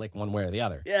last click one way or the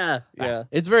other. Yeah. Yeah.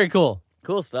 It's very cool.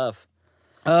 Cool stuff.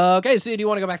 Okay, so do you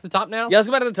want to go back to the top now? Yeah, let's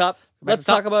go back to the top. Let's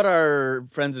talk about our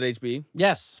friends at HB.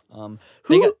 Yes.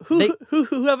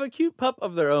 Who have a cute pup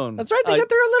of their own. That's right. They got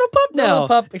their own little pup now. Little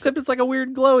pup. Except it's like a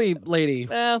weird glowy lady.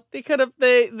 Well, they could have.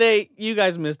 You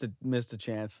guys missed a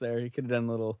chance there. You could have done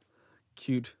a little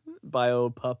cute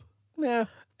bio pup. Yeah.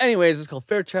 Anyways, it's called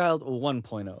Fairchild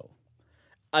 1.0.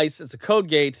 Ice. It's a code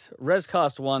gate. Res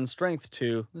cost 1. Strength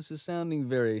 2. This is sounding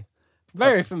very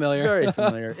familiar. Very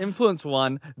familiar. Influence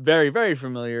 1. Very, very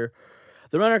familiar.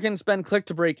 The runner can spend click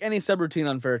to break any subroutine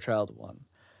on Fairchild 1.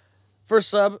 First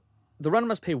sub, the runner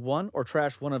must pay 1 or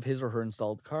trash one of his or her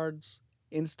installed cards.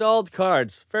 Installed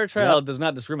cards. Fairchild does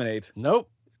not discriminate. Nope.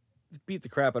 Beat the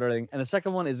crap out of everything. And the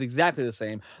second one is exactly the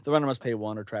same. The runner must pay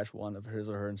 1 or trash one of his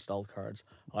or her installed cards.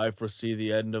 I foresee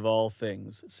the end of all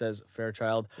things, says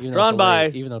Fairchild. Even though it's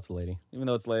a lady. Even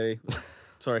though it's a lady.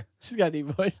 Sorry. She's got a deep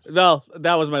voice. Well,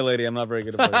 that was my lady. I'm not very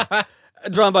good at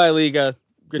it. Drawn by Liga.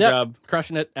 Good job.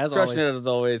 Crushing it as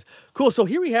always. Cool. So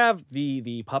here we have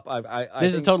the pup.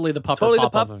 This is totally the pup of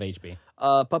HB.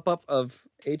 Pup up of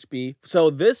HB. So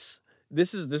this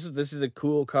is a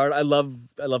cool card. I love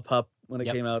pup when it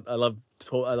came out. I love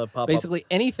pup. Basically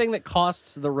anything that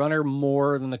costs the runner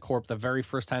more than the corp the very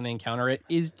first time they encounter it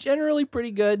is generally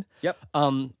pretty good. Yep.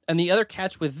 And the other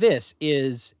catch with this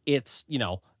is it's,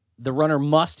 the runner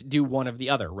must do one of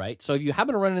the other, right? So if you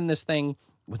happen to run in this thing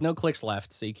with no clicks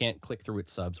left, so you can't click through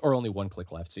its subs, or only 1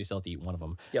 click left, so you still have to eat one of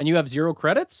them, and you have 0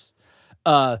 credits,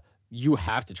 you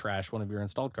have to trash one of your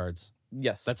installed cards.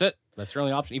 Yes. That's it. That's your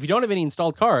only option. If you don't have any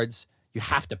installed cards, you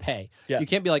have to pay. Yeah. You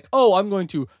can't be like, oh, I'm going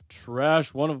to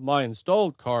trash one of my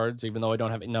installed cards, even though I don't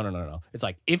have it. No. It's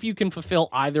like, if you can fulfill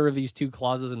either of these 2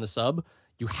 clauses in the sub,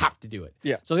 you have to do it.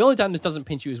 Yeah. So the only time this doesn't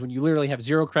pinch you is when you literally have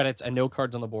 0 credits and no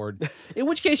cards on the board. In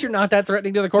which case, you're not that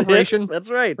threatening to the corporation. That's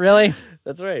right. Really?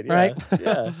 That's right.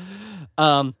 Yeah.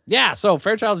 Right? Yeah. So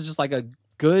Fairchild is just like a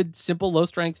good, simple, low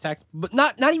strength attacks, but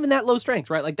not even that low strength,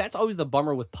 right? Like that's always the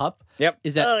bummer with Pup. Yep.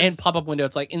 Is that and pop up window?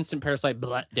 It's like instant parasite,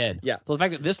 blah, dead. Yeah. So the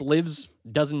fact that this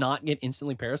does not get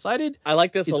instantly parasited, I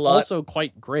like this is a lot. also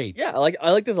quite great. Yeah, I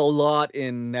like this a lot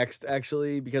in Next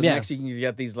actually because Yeah. Next you can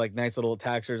get these like nice little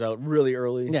taxers out really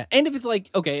early. Yeah, and if it's like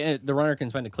okay, the runner can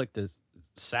spend a click to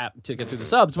sap to get through the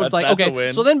subs, but it's like That's a okay,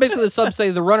 win. so then basically the subs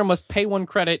say the runner must pay 1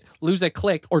 credit, lose a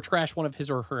click, or trash one of his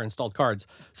or her installed cards.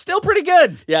 Still pretty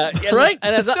good. Yeah, Right?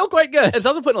 And it's still quite good. It's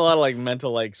also putting a lot of like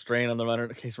mental like strain on the runner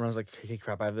in case the runner's like, hey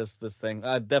crap, I have this thing.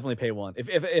 I'd definitely pay 1.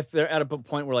 If they're at a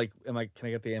point where like, can I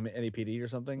get the NEPD or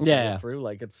something? Can I Yeah. get through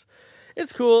like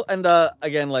it's cool. And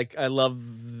again, like I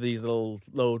love these little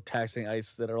low taxing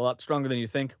ice that are a lot stronger than you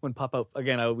think. When Pop Out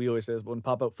again, we always say this, but when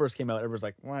Pop Out first came out, everyone's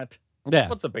like, what? Yeah.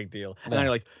 What's the big deal? And Yeah. then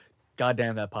you're like, God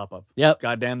damn that pop up. Yep.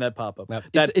 God damn that pop up. Yep.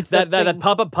 That It's that that thing-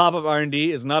 pop up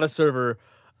R&D is not a server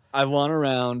I want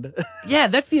around. Yeah,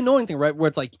 that's the annoying thing, right? Where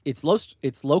it's like it's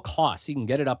low cost, so you can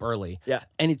get it up early. Yeah.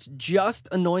 And it's just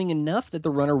annoying enough that the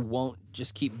runner won't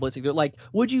just keep blitzing through. Like,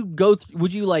 would you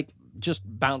like just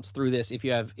bounce through this if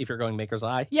you're going Maker's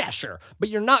Eye? Yeah, sure. But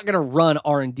you're not gonna run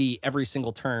R&D every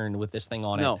single turn with this thing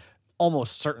on it. No.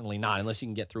 Almost certainly not, unless you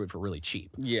can get through it for really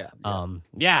cheap. Yeah.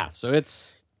 So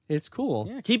it's cool.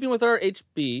 Yeah. Keeping with our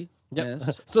HB. Yep.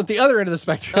 Yes. So at the other end of the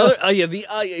spectrum.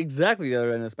 Exactly the other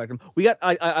end of the spectrum. We got.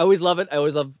 I always love it. I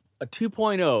always love a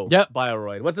 2.0 Yep.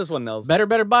 Bioroid. What's this one, Nels? better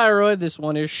Bioroid. This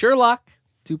one is Sherlock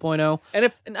 2.0.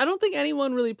 And I don't think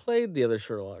anyone really played the other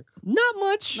Sherlock. Not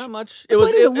much. Not much. It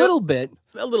was a little bit.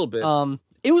 A little bit.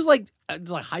 It was like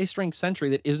high strength sentry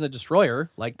that isn't a destroyer.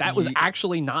 Like that was Ye-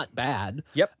 actually not bad.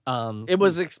 Yep. It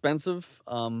was expensive.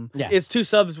 Yes. Its 2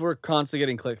 subs were constantly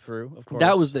getting clicked through. Of course.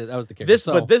 That was the kicker. This,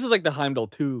 So- but this is like the Heimdall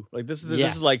 2. Like this is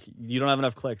Yes. like you don't have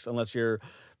enough clicks unless you're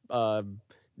doing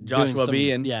Joshua some-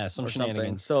 B and some or something.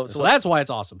 shenanigans. So So that's why it's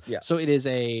awesome. Yeah. So it is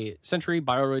a sentry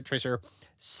Bioroid tracer,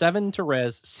 7 to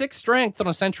res, 6 strength on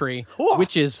a sentry, Whoa.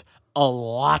 which is a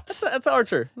lot. that's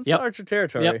Archer. That's Yep. Archer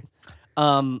territory. Yep.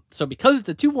 So because it's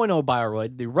a 2.0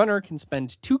 Bioroid, the runner can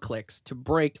spend 2 clicks to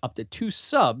break up to 2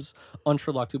 subs on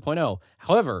Sherlock 2.0.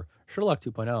 However, Sherlock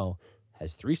 2.0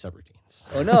 has 3 subroutines.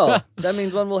 Oh no, that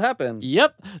means one will happen.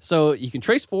 Yep. So you can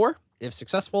trace 4. If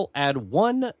successful, add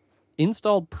 1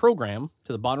 installed program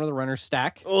to the bottom of the runner's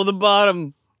stack. Oh, the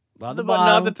bottom. Not The bottom,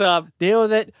 not the top. Deal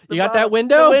with it. You got that bottom.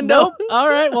 window? The window. Nope. All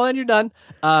right. Well, then you're done.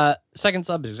 Second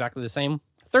sub is exactly the same.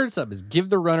 Third sub is give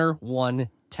the runner 1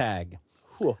 tag.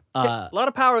 Cool. A lot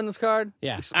of power in this card.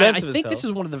 Yeah. Expensive I think as this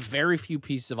hell. is one of the very few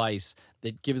pieces of ice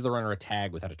that gives the runner a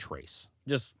tag without a trace.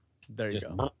 Just there you Just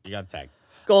go. you got a tag.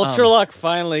 Gold Sherlock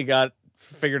finally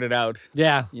figured it out.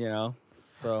 Yeah. You know.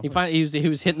 So He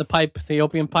was hitting the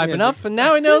opium pipe Yeah, enough, and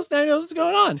now he knows what's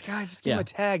going on. God, just give Yeah. him a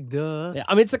tag, duh. Yeah,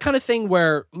 I mean, it's the kind of thing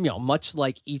where, much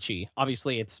like Ichi,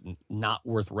 obviously it's not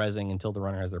worth rezzing until the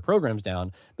runner has their programs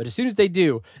down. But as soon as they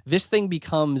do, this thing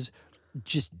becomes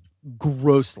just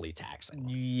grossly taxing.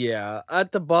 Yeah,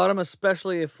 at the bottom,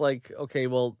 especially if like, okay,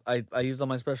 well, I used all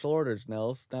my special orders,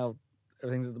 Nels. Now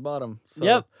everything's at the bottom. So.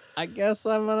 Yep. I guess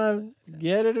I'm gonna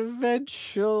get it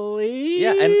eventually.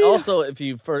 Yeah, and also if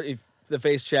the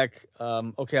face check,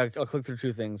 okay, I'll click through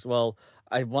 2 things. Well,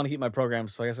 I want to keep my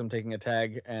programs, so I guess I'm taking a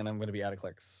tag, and I'm going to be out of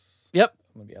clicks. Yep.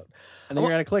 I'm going to be out. And then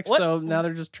you're gonna click. What? So now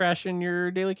they're just trashing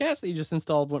your daily cast that you just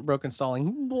installed. Went broke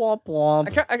installing. Blomp blomp.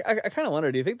 I kind of wonder.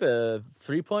 Do you think the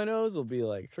 3.0s will be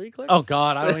like 3 clicks? Oh,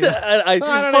 God, I don't even- I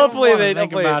don't even hopefully wanna they think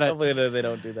hopefully, about it. hopefully they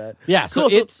don't do that. Yeah, so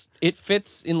Cool, it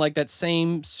fits in like that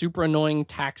same super annoying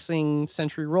taxing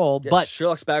sentry role, Yeah, but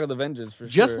Sherlock's back with a vengeance for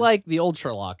just sure. like the old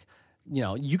Sherlock,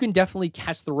 you can definitely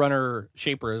catch the runner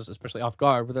shapers, especially off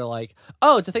guard, where they're like,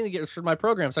 "Oh, it's a thing that gets rid of my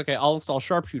programs. Okay, I'll install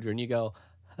Sharpshooter," and you go,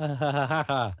 "Ha ha ha ha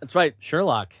ha." That's right.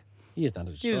 Sherlock, he is not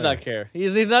a He destroyer. does not care.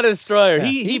 He's not a destroyer. Yeah.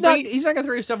 He He's not gonna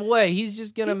throw your stuff away. He's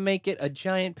just gonna make it a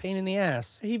giant pain in the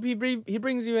ass. he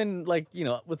brings you in like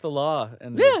with the law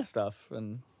and Yeah. stuff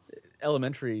and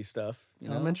elementary stuff.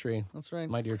 Elementary, That's right.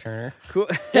 my dear Turner. Cool.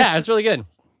 Yeah, it's really good.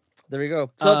 There we go.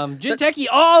 So, Jinteki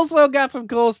also got some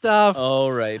cool stuff. all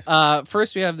right.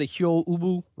 First, we have the Hyo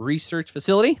Ubu Research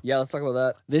Facility. Yeah, let's talk about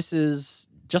that. This is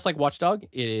just like Watchdog.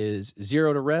 It is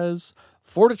 0 to res,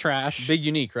 4 to trash. Big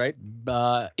unique, right?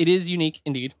 It is unique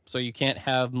indeed, so you can't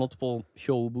have multiple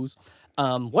Hyo Ubus.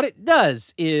 What it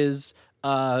does is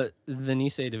the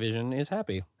Nisei division is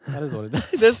happy. That is what it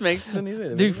does. This makes the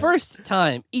news. The first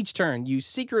time each turn you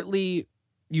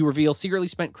reveal secretly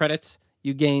spent credits,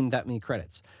 you gain that many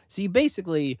credits. So you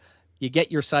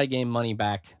get your side game money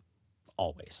back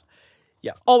always.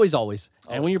 Yeah. Always. And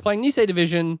when Always. you're playing Nisei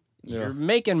division, Yeah. you're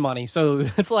making money. So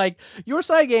it's like your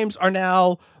side games are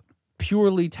now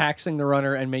purely taxing the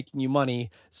runner and making you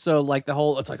money. So like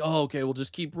it's like, oh, okay, we'll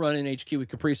just keep running HQ with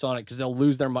Caprice on it because they'll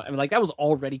lose their money. I mean, like that was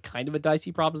already kind of a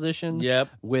dicey proposition. Yep.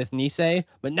 With Nisei,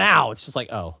 but now it's just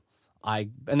like, oh,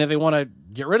 and if they want to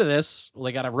get rid of this, well,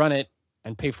 they got to run it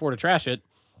and pay $4 to trash it.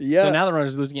 Yeah. So now the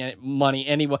runner's losing money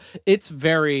anyway. It's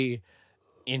very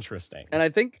interesting. And I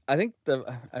think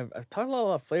I've talked a lot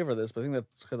about flavor of this, but I think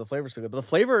that's because the flavor's so good. But the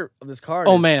flavor of this card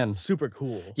is super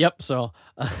cool. Yep. So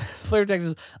Flavor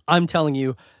Texas, I'm telling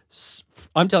you,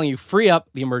 free up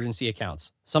the emergency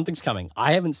accounts. Something's coming.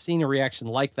 I haven't seen a reaction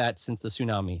like that since the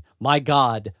tsunami. My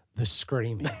God, the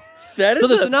screaming. The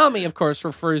tsunami, of course,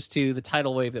 refers to the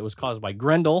tidal wave that was caused by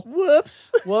Grendel.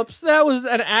 Whoops. That was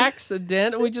an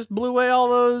accident. We just blew away all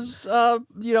those,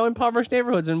 impoverished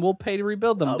neighborhoods, and we'll pay to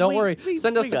rebuild them. Don't worry.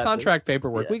 Send us the contract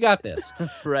paperwork. Yeah. We got this.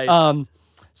 Right.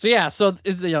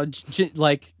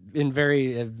 Like in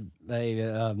very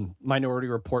Minority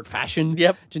Report fashion,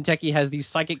 yep. Jinteki has these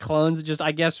psychic clones that just,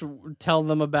 I guess, tell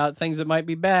them about things that might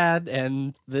be bad,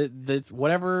 and the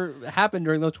whatever happened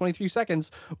during those 23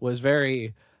 seconds was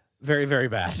very, very, very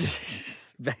bad.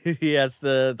 Yes,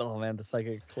 the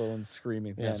psychic clones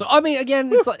screaming. Yeah. So I mean,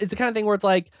 again, it's the kind of thing where it's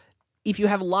like, if you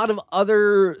have a lot of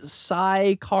other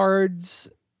Sai cards,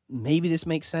 maybe this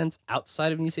makes sense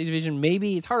outside of Nisei Division.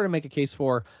 Maybe it's harder to make a case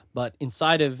for, but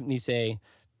inside of Nisei,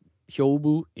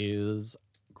 Hyobu is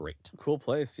great. Cool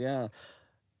place, yeah.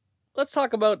 Let's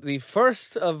talk about the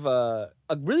first of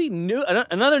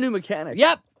another new mechanic.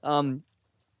 Yep.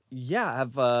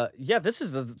 This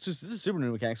is a super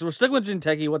new mechanic. So we're sticking with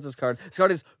Jinteki. What's this card? This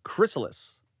card is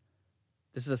Chrysalis.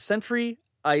 This is a Sentry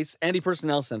Ice,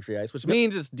 anti-personnel Sentry Ice, which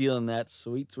means it's dealing that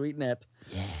sweet net.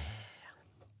 Yeah.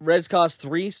 Res cost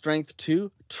 3, strength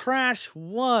 2, trash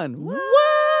 1. What?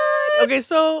 Okay,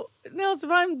 so Nels, if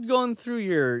I'm going through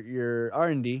your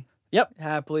R&D, yep,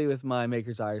 happily with my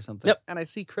Maker's Eye or something, yep, and I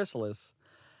see Chrysalis.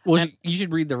 Well, you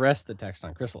should read the rest of the text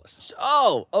on Chrysalis.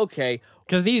 Oh, okay.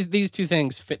 Because these two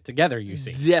things fit together, you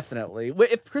see. Definitely.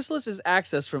 If Chrysalis is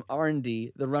accessed from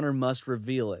R&D, the runner must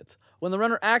reveal it. When the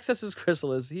runner accesses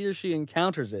Chrysalis, he or she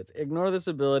encounters it. Ignore this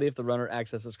ability if the runner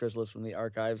accesses Chrysalis from the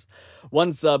archives.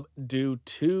 1 sub, do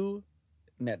 2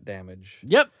 net damage.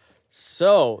 Yep.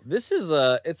 So this is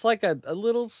it's like a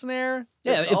little snare.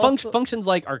 Yeah, it functions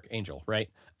like Archangel, right?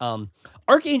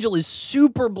 Archangel is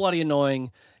super bloody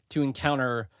annoying to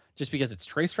encounter just because its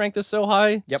trace strength is so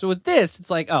high. Yep. So with this, it's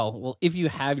like, oh, well, if you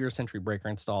have your Sentry Breaker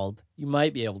installed, you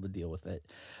might be able to deal with it.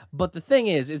 But the thing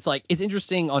is, it's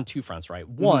interesting on two fronts, right?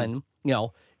 One,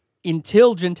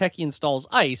 until Jinteki installs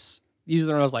Ice,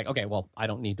 usually I was like, okay, well, I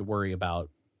don't need to worry about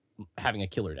having a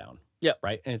killer down. Yep.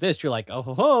 Right? And at this, you're like, oh,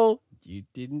 ho, you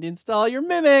didn't install your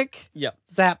Mimic. Yep.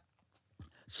 Zap.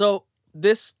 So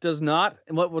this does not,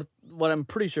 and what I'm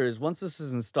pretty sure is once this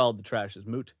is installed, the trash is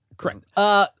moot. Correct.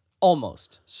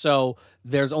 Almost. So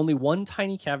there's only one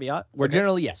tiny caveat where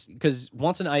generally, yes, because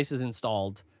once an Ice is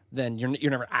installed, then you're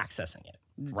never accessing it.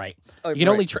 Right. You can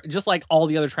only just like all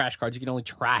the other trash cards, you can only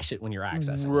trash it when you're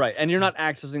accessing. Right. And you're not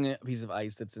accessing a piece of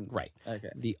ice that's in. Right. Okay.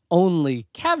 The only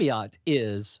caveat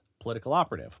is Political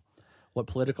Operative. What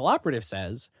Political Operative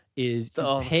says is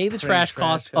you pay the trash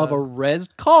cost of a res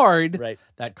card. Right.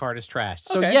 That card is trashed.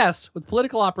 So yes, with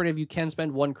Political Operative, you can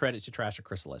spend 1 credit to trash a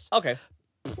Chrysalis. Okay.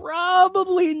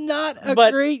 Probably not a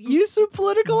great use of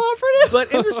Political Operative.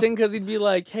 But interesting because he'd be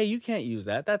like, hey, you can't use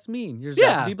that. That's mean. You're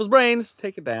zapping people's brains.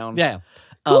 Take it down. Yeah.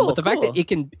 Cool, but the fact that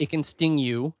it can sting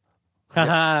you, get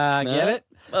it?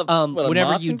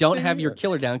 Whenever you don't have your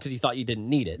killer down because you thought you didn't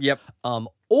need it. Yep.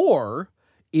 Or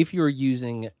if you're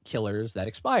using killers that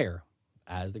expire,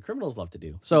 as the criminals love to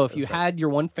do. So if you had your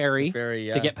one fairy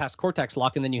to get past Cortex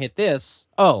Lock and then you hit this,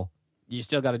 you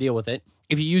still got to deal with it.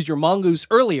 If you used your Mongoose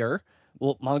earlier,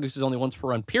 well, Mongoose is only once per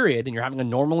run, period, and you're having a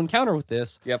normal encounter with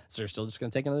this. Yep. So you're still just going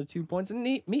to take another 2 points in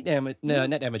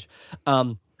net damage.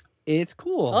 It's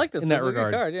cool. I like this in that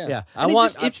regard. regard. A good card,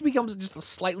 yeah. It becomes just a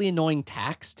slightly annoying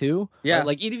tax too. Yeah. Right?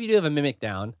 Like even if you do have a Mimic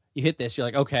down, you hit this, you're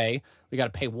like, okay, we got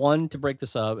to pay 1 to break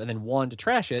this up and then 1 to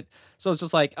trash it. So it's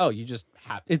just like, you just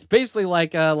have. It's basically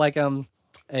like the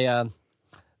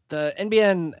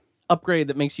NBN upgrade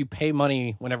that makes you pay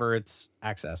money whenever it's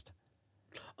accessed.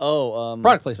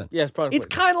 Product placement. Yes, product placement. It's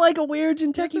kind of like a weird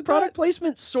Jinteki product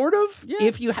placement, sort of. Yeah.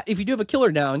 If you do have a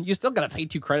killer down, you still got to pay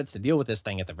 2 credits to deal with this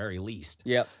thing at the very least.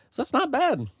 Yep. So that's not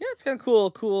bad. Yeah, it's kind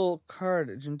of cool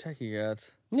card Jinteki got.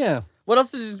 Yeah. What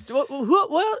else did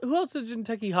who else did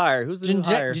Jinteki hire? Who's the new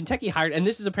hire? Jinteki hired, and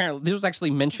this was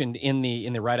actually mentioned in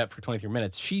the write-up for 23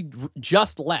 minutes. She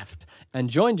just left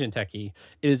and joined Jinteki.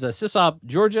 It is a Sisop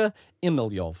Georgia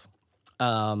Emilyov.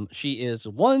 She is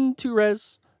 1/2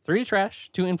 res. 3 to trash,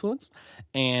 2 influence,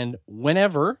 and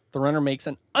whenever the runner makes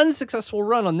an unsuccessful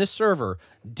run on this server,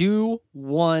 do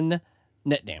 1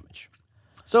 net damage.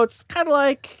 So it's kind of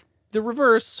like the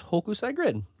reverse Hokusai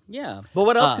Grid. Yeah. But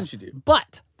what else can she do?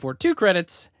 But for 2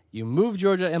 credits, you move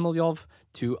Georgia Emilyov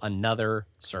to another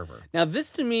server. Now,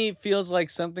 this to me feels like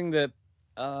something that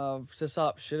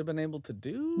Sisop should have been able to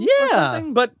do. Yeah. Or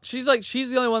something. But she's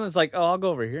the only one that's like, oh, I'll go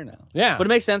over here now. Yeah. But it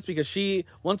makes sense because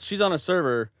once she's on a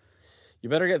server, you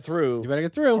better get through. You better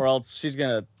get through. Or else she's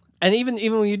going to. And even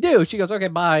when you do, she goes, okay,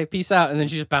 bye, peace out. And then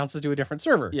she just bounces to a different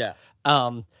server. Yeah.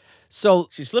 So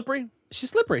She's slippery. she's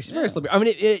slippery. She's very slippery. I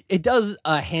mean, it does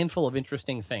a handful of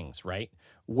interesting things, right?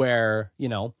 Where,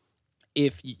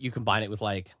 if you combine it with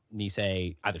like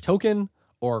Nisei, either token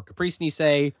or Caprice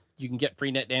Nisei, you can get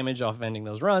free net damage off of ending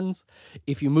those runs.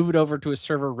 If you move it over to a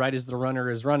server right as the runner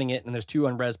is running it and there's 2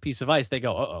 unres piece of ice, they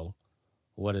go, uh-oh,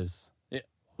 what does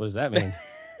that mean?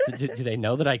 do they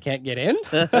know that I can't get in?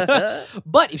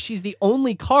 But if she's the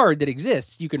only card that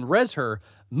exists, you can res her,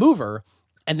 move her,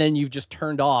 and then you've just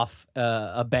turned off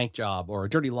a bank job or a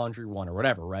dirty laundry one or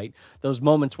whatever, right? Those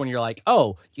moments when you're like,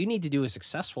 oh, you need to do a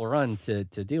successful run to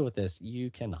deal with this.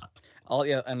 You cannot.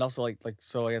 And also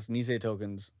so I guess Nisei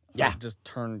tokens just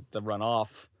turn the run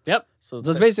off. Yep. So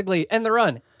it's basically end the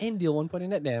run and deal 1 point of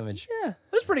net damage. Yeah.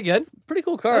 That's pretty good. Pretty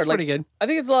cool card. That's pretty good. I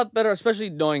think it's a lot better, especially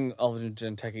knowing Alvin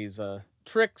Genteki's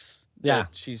tricks. Yeah.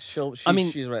 She's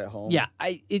right at home. Yeah.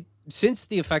 Since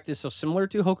the effect is so similar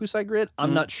to Hokusai Grid,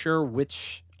 I'm not sure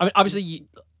which. I mean, obviously,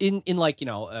 in like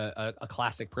a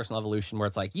classic personal evolution where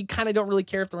it's like you kind of don't really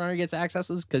care if the runner gets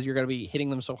accesses because you're going to be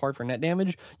hitting them so hard for net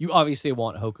damage. You obviously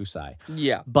want Hokusai.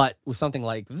 Yeah. But with something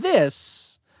like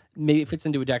this, maybe it fits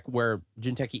into a deck where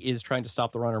Jinteki is trying to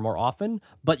stop the runner more often,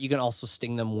 but you can also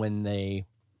sting them when they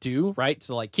do, right?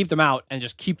 So like keep them out and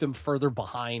just keep them further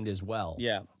behind as well.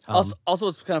 Yeah. Also,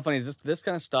 what's kind of funny is this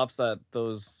kind of stops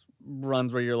those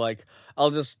runs where you're like,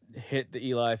 I'll just hit the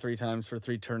Eli 3 times for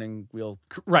 3 turning wheel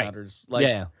counters.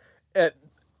 Like, good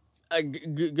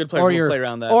players will play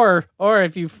around that. Or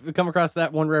if you've come across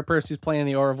that one rare person who's playing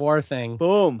the Au revoir thing.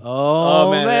 Boom.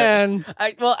 Oh man.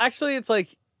 Well, actually, it's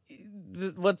like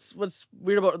what's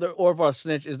weird about the Au revoir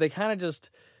snitch is they kind of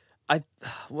just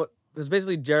because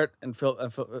basically Jarrett and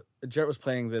Phil Jarrett was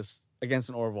playing this against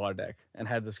an Au revoir deck and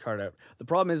had this card out. The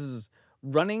problem is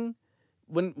running.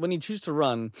 When you choose to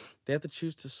run, they have to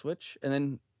choose to switch, and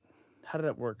then how did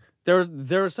that work? There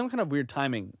was some kind of weird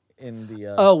timing in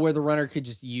the where the runner could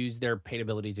just use their paid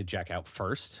ability to jack out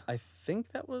first. I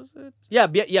think that was it. Yeah,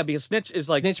 because Snitch is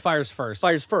like Snitch fires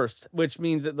first, which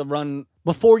means that the run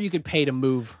before you could pay to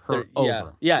move her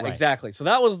over. Yeah, right. Exactly. So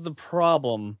that was the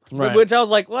problem, which I was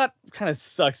like, well, that kind of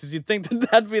sucks. Is you'd think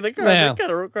that'd be the card that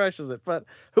kind of crushes it, but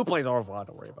who plays Au revoir?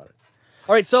 Don't worry about it.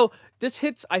 All right, so this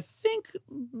hits, I think,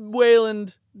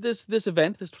 Wayland, this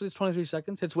event, this 23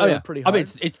 seconds, hits Wayland pretty hard. I mean,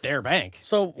 it's their bank.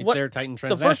 So it's their Titan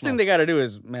Transnational. The first thing they got to do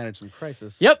is manage some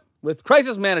crisis. Yep. With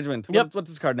crisis management. Yep. What's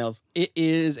this card, Nels? It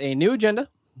is a new agenda.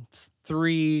 It's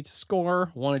 3 to score,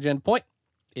 1 agenda point.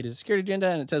 It is a security agenda,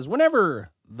 and it says,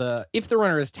 if the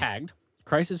runner is tagged,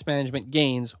 crisis management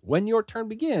gains when your turn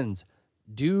begins.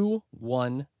 Do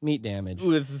 1 meat damage.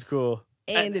 Ooh, this is cool.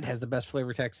 And it has the best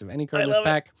flavor text of any card in this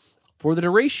pack. For the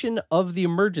duration of the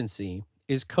emergency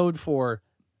is code for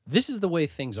this is the way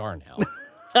things are now.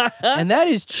 And that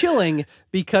is chilling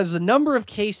because the number of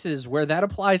cases where that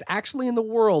applies actually in the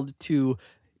world to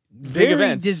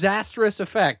very disastrous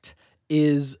effect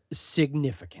is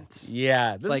significant.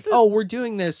 Yeah. It's like, we're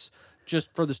doing this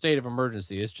just for the state of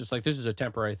emergency. It's just like, this is a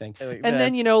temporary thing. And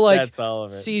then, that's all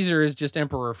of it. Caesar is just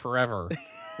emperor forever.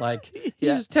 Like, he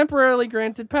was temporarily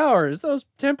granted powers. Those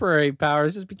temporary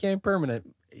powers just became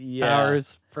permanent.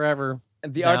 Powers forever.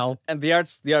 And the art's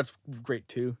great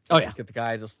too. Oh yeah, get the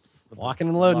guy just locking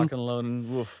and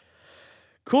loading. Woof.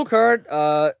 Cool card.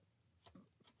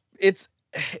 It's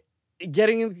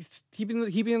keeping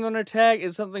them on their tag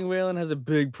is something Wayland has a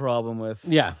big problem with.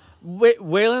 Yeah,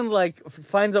 Wayland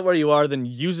finds out where you are, then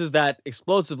uses that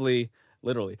explosively,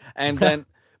 literally, and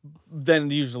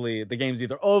then usually the game's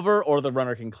either over or the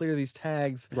runner can clear these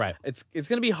tags. Right. It's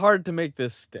gonna be hard to make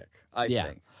this stick. I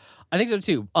think. I think so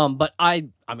too. But I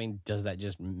mean, does that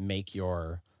just make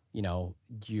your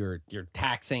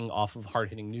taxing off of hard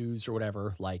hitting news or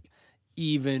whatever like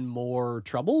even more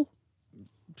trouble?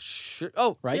 Sure.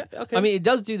 Oh, right. Yeah, okay. I mean, it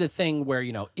does do the thing where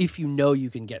if you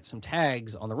can get some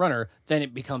tags on the runner, then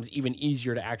it becomes even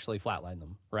easier to actually flatline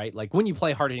them. Right. Like when you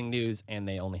play hard hitting news and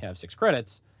they only have 6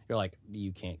 credits, you're like,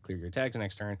 you can't clear your tags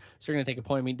next turn, so you're gonna take a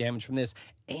point of meat damage from this,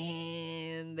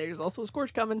 and there's also a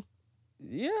Scorch coming.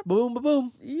 Yeah. Boom, boom,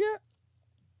 boom. Yeah.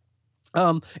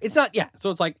 It's not, yeah. So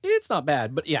it's like it's not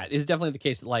bad, but yeah, it's definitely the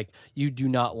case that like you do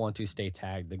not want to stay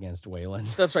tagged against Wayland.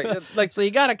 That's right. Like, So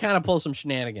you got to kind of pull some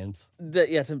shenanigans.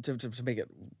 yeah, to make it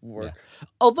work. Yeah.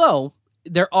 Although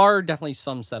there are definitely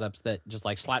some setups that just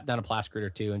like slap down a Plascrid or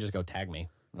two and just go tag me.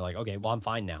 They're like, okay, well I'm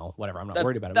fine now. Whatever, I'm not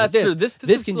worried about it. That's With true. This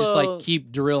This can is just slow. like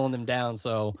keep drilling them down,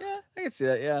 so Yeah, I can see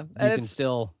that. Yeah, you and can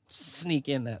still sneak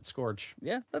in that Scorch.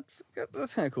 yeah, that's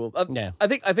kind of cool. Yeah. I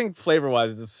think flavor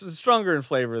wise, it's stronger in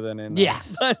flavor than in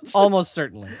Yes, Punch. almost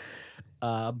certainly.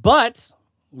 But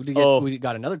we did get, Oh. we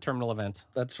got another terminal event.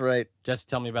 That's right. Jesse,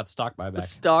 tell me about the stock The buyback.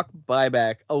 stock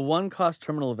buyback, a one-cost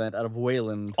terminal event out of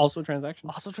Wayland. Also a transaction.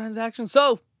 Also transaction.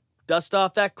 So, dust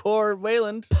off that core,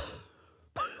 Wayland.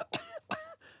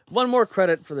 One more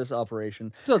credit for this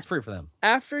operation. So it's free for them.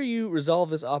 After you resolve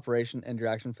this operation and your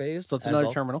action phase, So it's as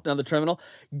another terminal. Another terminal.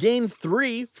 Gain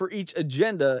 3 for each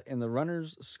agenda in the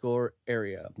runner's score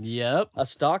area. Yep. A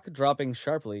stock dropping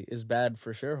sharply is bad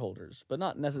for shareholders, but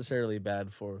not necessarily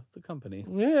bad for the company.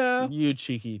 Yeah. You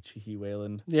cheeky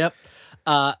Wayland. Yep.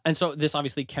 And so this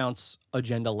obviously counts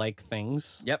agenda-like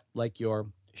things. Yep. Like your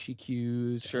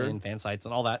CQs Sure. and fan sites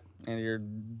and all that. And your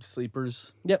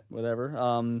sleepers. Yep.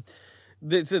 Whatever.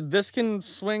 This can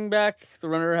swing back. The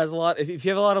runner has a lot. If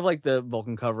you have a lot of like the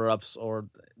Vulcan cover-ups or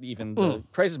even the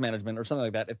crisis management or something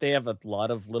like that, if they have a lot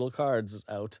of little cards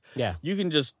out, Yeah. you can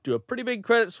just do a pretty big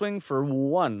credit swing for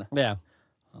 1. Yeah.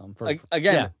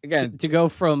 Again, To go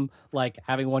from like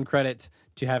having 1 credit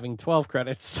to having 12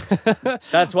 credits.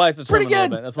 that's why it's a pretty terminal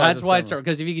good. event. That's why it's terminal.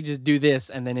 because if you could just do this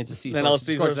and then it's a C Then I'll source,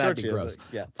 see source, sort that'd be of gross.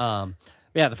 yeah.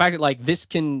 Yeah, the fact that like this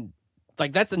can,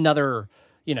 like that's another,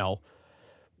 you know,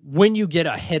 when you get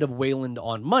ahead of Wayland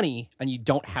on money and you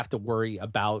don't have to worry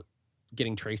about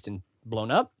getting traced and blown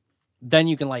up, then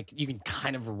you can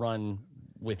kind of run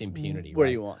with impunity Where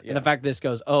right? you want. Yeah. And the fact that this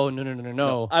goes, oh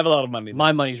no, I have a lot of money.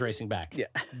 my money's racing back. Yeah.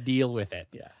 Deal with it.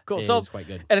 Yeah. Cool. It So is quite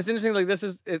good. and it's interesting. Like this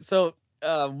is it. So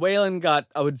Wayland got,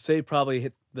 I would say, probably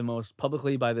hit the most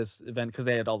publicly by this event because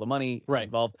they had all the money Right.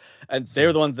 involved, and they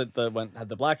were the ones that had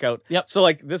the blackout. Yep. So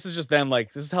like this is just them.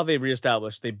 Like this is how they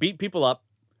reestablished. They beat people up.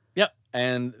 Yep.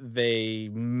 And they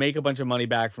make a bunch of money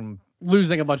back from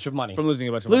Losing a bunch of money. losing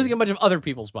a bunch of Losing money. a bunch of other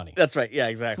people's money. That's right. Yeah.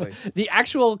 Exactly. The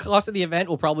actual cost of the event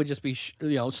will probably just be,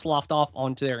 sloughed off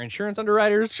onto their insurance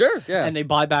underwriters. Sure. Yeah. And they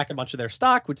buy back a bunch of their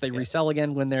stock, which they resell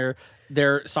again when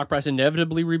their stock price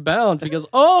inevitably rebounds because,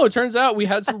 it turns out we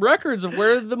had some records of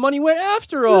where the money went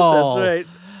after all. That's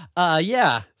right.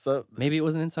 Yeah. So Maybe it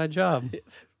was an inside job.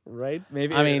 right.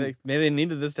 Maybe I mean- maybe they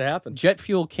needed this to happen. Jet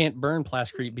fuel can't burn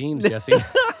plascrete beams, Jesse.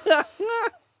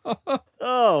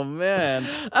 Oh man.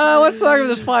 Let's talk about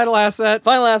this final asset.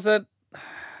 Final asset.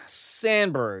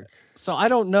 Sandberg. So I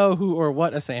don't know who or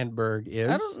what a Sandberg is.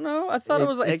 I don't know. I thought it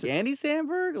was like It's- Andy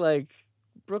Sandberg, like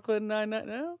Brooklyn Nine-Nine.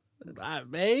 No,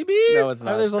 Maybe. no, it's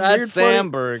not. There's a That's weird floating,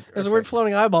 Sandberg. there's a Okay. weird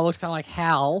floating eyeball. Looks kind of like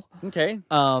Hal. Okay.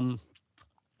 Tell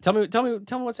me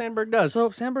what Sandberg does. So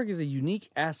Sandberg is a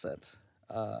unique asset.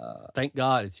 Thank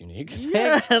God it's unique.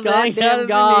 Yeah, Thank thank goddamn God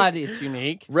God it's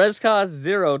unique. Res cost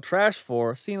 0, trash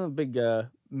 4. Seeing a big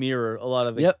mirror. A lot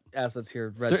of the Yep. assets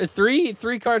here. Three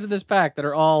cards in this pack that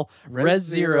are all Res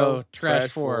 0, Trash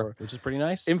Trash 4, 4. which is pretty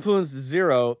nice. Influence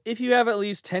 0. If you have at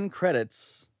least 10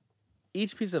 credits,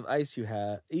 each piece of ice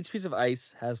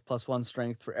has +1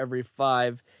 strength for every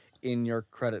 5 in your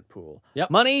credit pool. Yep.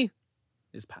 Money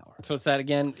is power. So it's that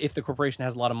again, if the corporation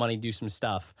has a lot of money, do some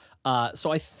stuff. So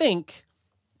I think,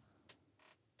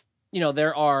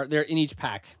 there in each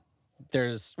pack,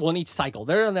 in each cycle,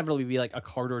 there'll inevitably be like a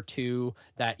card or two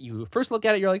that you first look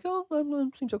at it, you're like,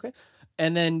 seems okay.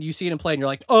 And then you see it in play and you're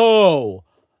like, oh,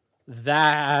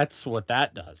 that's what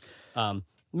that does.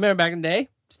 Remember back in the day,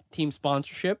 team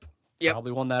sponsorship, Yep.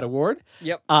 probably won that award.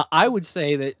 Yep. I would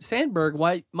say that Sandberg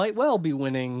might well be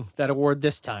winning that award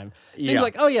this time. Seems Yeah.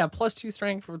 like, +2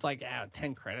 strength for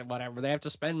 10 credit, whatever. They have to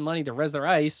spend money to res their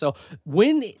ice. So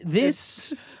when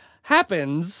this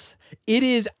happens, it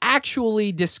is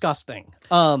actually disgusting.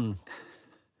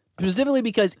 Specifically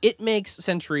because it makes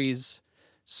sentries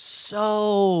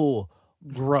so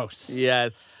gross.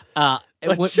 Yes. But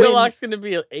Sherlock's going to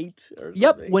be an 8 or something.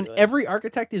 Yep. When every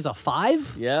architect is a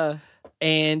 5. Yeah.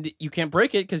 And you can't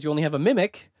break it because you only have a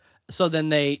mimic. So then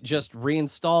they just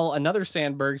reinstall another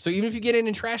Sandberg. So even if you get in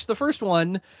and trash the first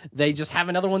one, they just have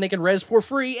another one they can res for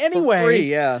free anyway. For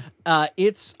free, yeah. I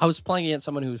was playing against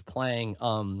someone who was playing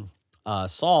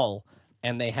Saul,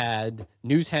 and they had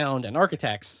Newshound and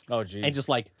Architects. Oh, geez. And just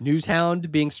like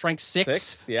Newshound being strength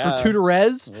 6 yeah. for 2 to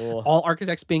res, Ugh. all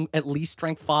Architects being at least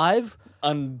strength 5.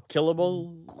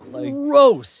 Unkillable. Like,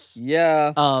 Gross.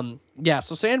 yeah. Yeah,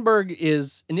 so Sandberg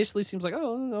is initially seems like,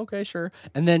 oh, okay, sure.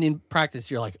 And then in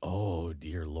practice, you're like, oh,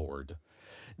 dear Lord.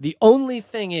 The only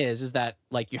thing is that,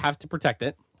 like, you have to protect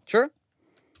it. Sure.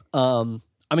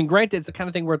 I mean, granted, it's the kind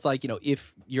of thing where it's like,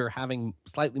 if you're having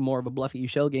slightly more of a bluffy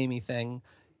shell gamey thing,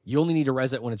 you only need to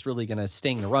res it when it's really going to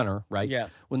sting the runner, right? Yeah.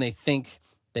 When they think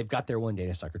they've got their one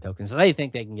data sucker token, so they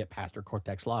think they can get past their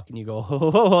Cortex lock, and you go,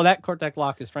 oh, that Cortex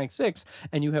lock is strength 6,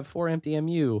 and you have 4 empty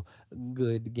MU.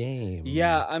 Good game.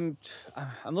 Yeah, I'm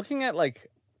looking at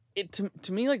like it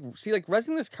to me like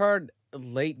resing this card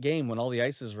late game when all the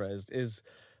ice is resed is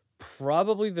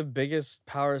probably the biggest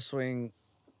power swing.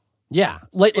 Yeah,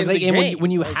 like In the game,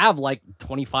 when you have like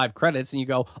 25 credits and you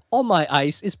go, all my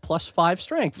ice is +5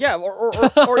 strength. Yeah,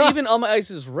 or even all my ice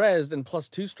is resed and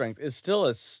 +2 strength is still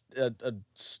a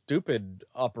stupid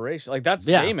operation. Like that's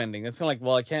game ending. It's kind of like,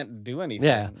 well, I can't do anything.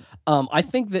 Yeah. I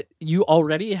think that you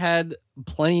already had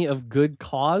plenty of good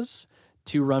cause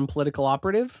to run political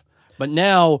operative, but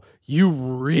now you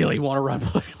really want to run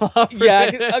political operative.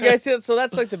 Yeah, okay, so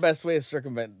that's like the best way to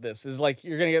circumvent this is like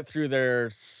you're gonna get through their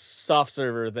soft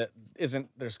server that isn't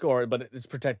their score, but it's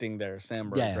protecting their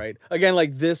Sandberg, right? Again,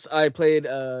 like this, I played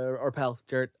our pal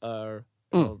Jarrett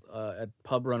at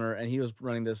Pub Runner, and he was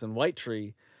running this in White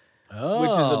Tree,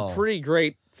 which is a pretty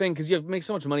great thing because you have make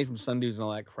so much money from Sundews and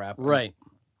all that crap, right?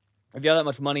 If you have that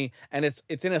much money, and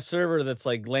it's in a server that's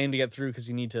like lame to get through because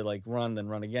you need to like run, then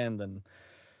run again, then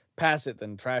pass it,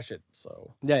 then trash it.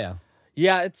 So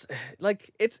yeah, it's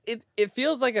like it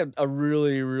feels like a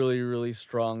really really really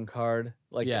strong card.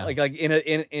 Like in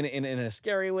a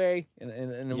scary way,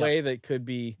 in a way that could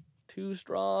be too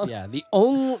strong. Yeah, the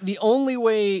only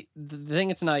way the thing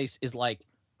that's nice is like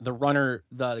the runner,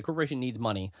 the corporation needs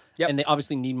money, and they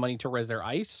obviously need money to res their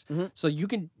ice. So you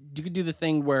could do the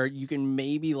thing where you can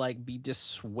maybe like be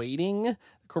dissuading the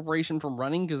corporation from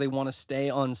running because they want to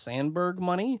stay on Sandberg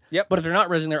money. But if they're not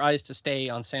resing their ice to stay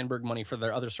on Sandberg money for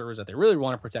their other servers that they really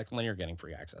want to protect, then you're getting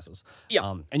free accesses.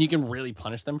 And you can really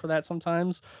punish them for that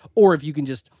sometimes. Or if you can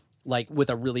just like with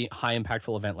a really high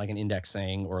impactful event like an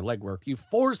indexing or legwork, you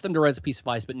force them to res a piece of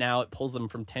ice, but now it pulls them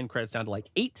from 10 credits down to like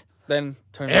 8. Then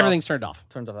everything's turned off.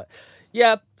 Turned off.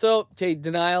 Yeah. So okay,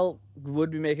 Denial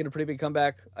would be making a pretty big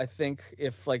comeback, I think,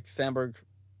 if like Sandberg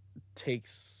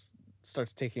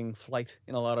starts taking flight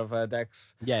in a lot of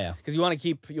decks. Yeah. Because you want to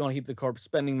keep the corp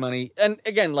spending money, and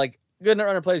again, like good net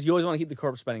runner players, you always want to keep the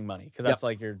corp spending money because that's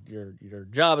like your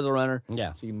job as a runner.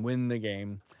 Yeah. So you can win the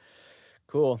game.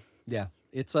 Cool. Yeah.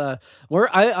 It's I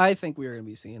think we're going to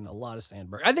be seeing a lot of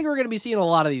Sandberg. I think we're going to be seeing a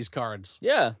lot of these cards.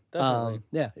 Yeah, definitely.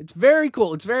 Yeah, it's very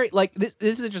cool. It's very like this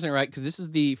is interesting, right? Because this is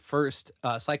the first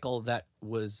cycle that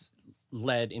was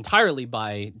led entirely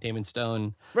by Damon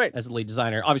Stone, as the lead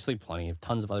designer. Obviously,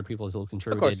 tons of other people as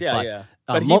contributed. Of course, yeah.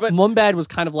 But Mumbad was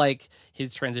kind of like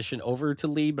his transition over to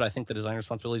lead, but I think the design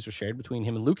responsibilities were shared between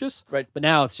him and Lucas. Right. But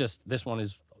now it's just this one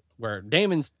is where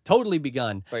Damon's totally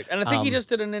begun. Right, and I think he just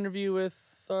did an interview with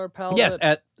our pal. Yes,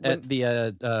 at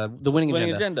the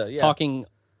Winning Agenda. Yeah. Talking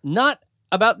not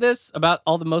about this, about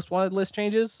all the most wanted list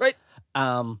changes. Right.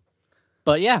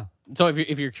 But yeah. So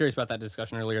if you're curious about that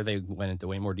discussion earlier, they went into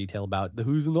way more detail about the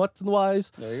who's and what's and the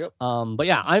whys. There you go. But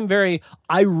yeah,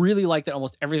 I really like that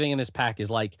almost everything in this pack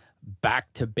is like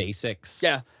back to basics.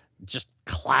 Yeah. Just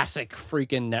classic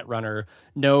freaking Netrunner.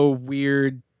 No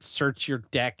weird search your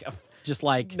deck. Just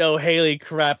like no Haley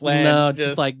crap land. No,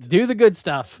 just like do the good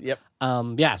stuff. Yep.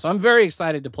 Yeah, so I'm very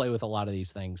excited to play with a lot of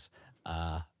these things.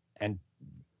 And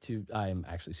I am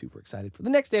actually super excited for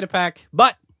the next data pack,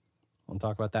 but we'll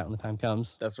talk about that when the time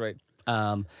comes. That's right.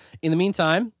 In the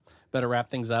meantime, better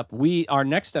wrap things up. Our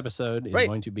next episode is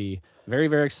going to be very,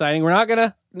 very exciting. We're not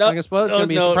gonna spoil. It's gonna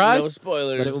be a surprise. No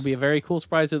spoilers. But it will be a very cool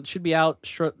surprise. It should be out.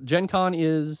 Gen Con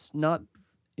is not.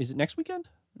 Is it next weekend?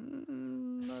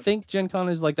 I think Gen Con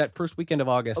is like that first weekend of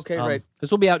August. Okay, right. This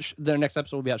will be out. The next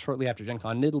episode will be out shortly after Gen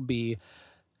Con. It'll be.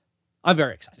 I'm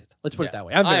very excited. Let's put it that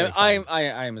way. I'm very excited.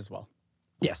 I am as well.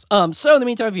 Yes. So in the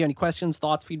meantime, if you have any questions,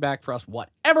 thoughts, feedback for us,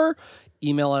 whatever,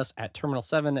 email us at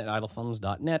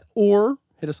terminal7@idlethumbs.net or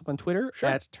hit us up on Twitter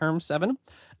at term7.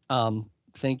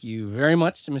 Thank you very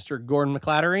much to Mr. Gordon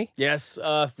McClattery. Yes.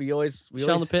 We always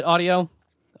Shell in the Pit Audio.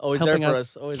 Always there for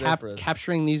us. Always there for us.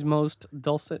 Capturing these most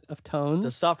dulcet of tones. The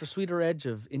softer, sweeter edge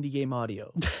of indie game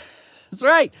audio. That's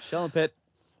right. Shell and Pit.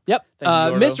 Yep.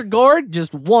 Mr. Gord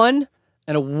just won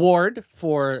an award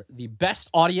for the best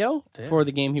audio for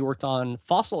the game he worked on,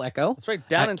 Fossil Echo. That's right,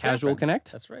 down at in San Casual Fran.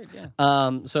 Connect. That's right,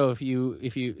 yeah. So if you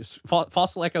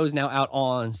Fossil Echo is now out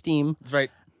on Steam. That's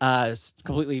right. It's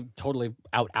completely, totally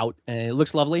out, and it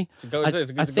looks lovely. It's a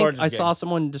gorgeous I saw game.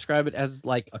 someone describe it as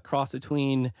like a cross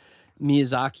between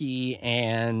Miyazaki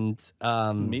and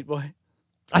Meat Boy.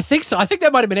 I think so. I think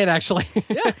that might have been it, actually. Yeah,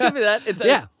 it could be that. It's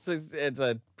Yeah. it's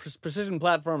a precision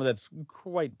platformer that's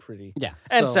quite pretty. Yeah,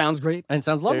 And so- sounds great. and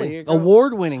sounds There lovely. you go.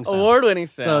 Award-winning sounds. Award-winning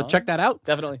So sound. check that out.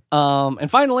 Definitely. And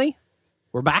finally,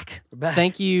 we're back. back.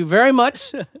 Thank you very much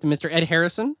to Mr. Ed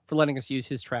Harrison for letting us use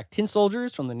his track Tin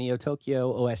Soldiers from the Neo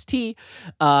Tokyo OST.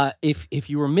 If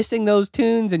you were missing those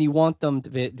tunes and you want them to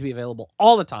be available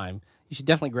all the time, you should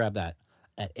definitely grab that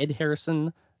at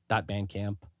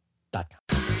edharrison.bandcamp.com.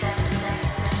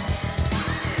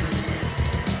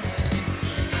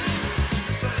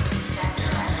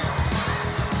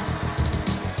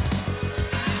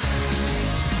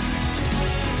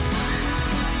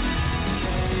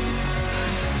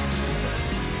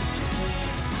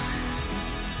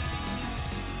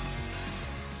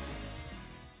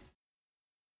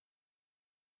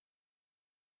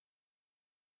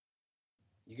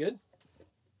 You good?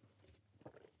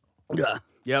 Yeah.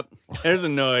 Yep. There's a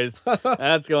noise.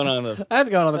 That's going on. That's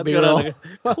going on the That's going on B-roll.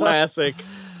 the classic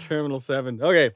Terminal 7. Okay.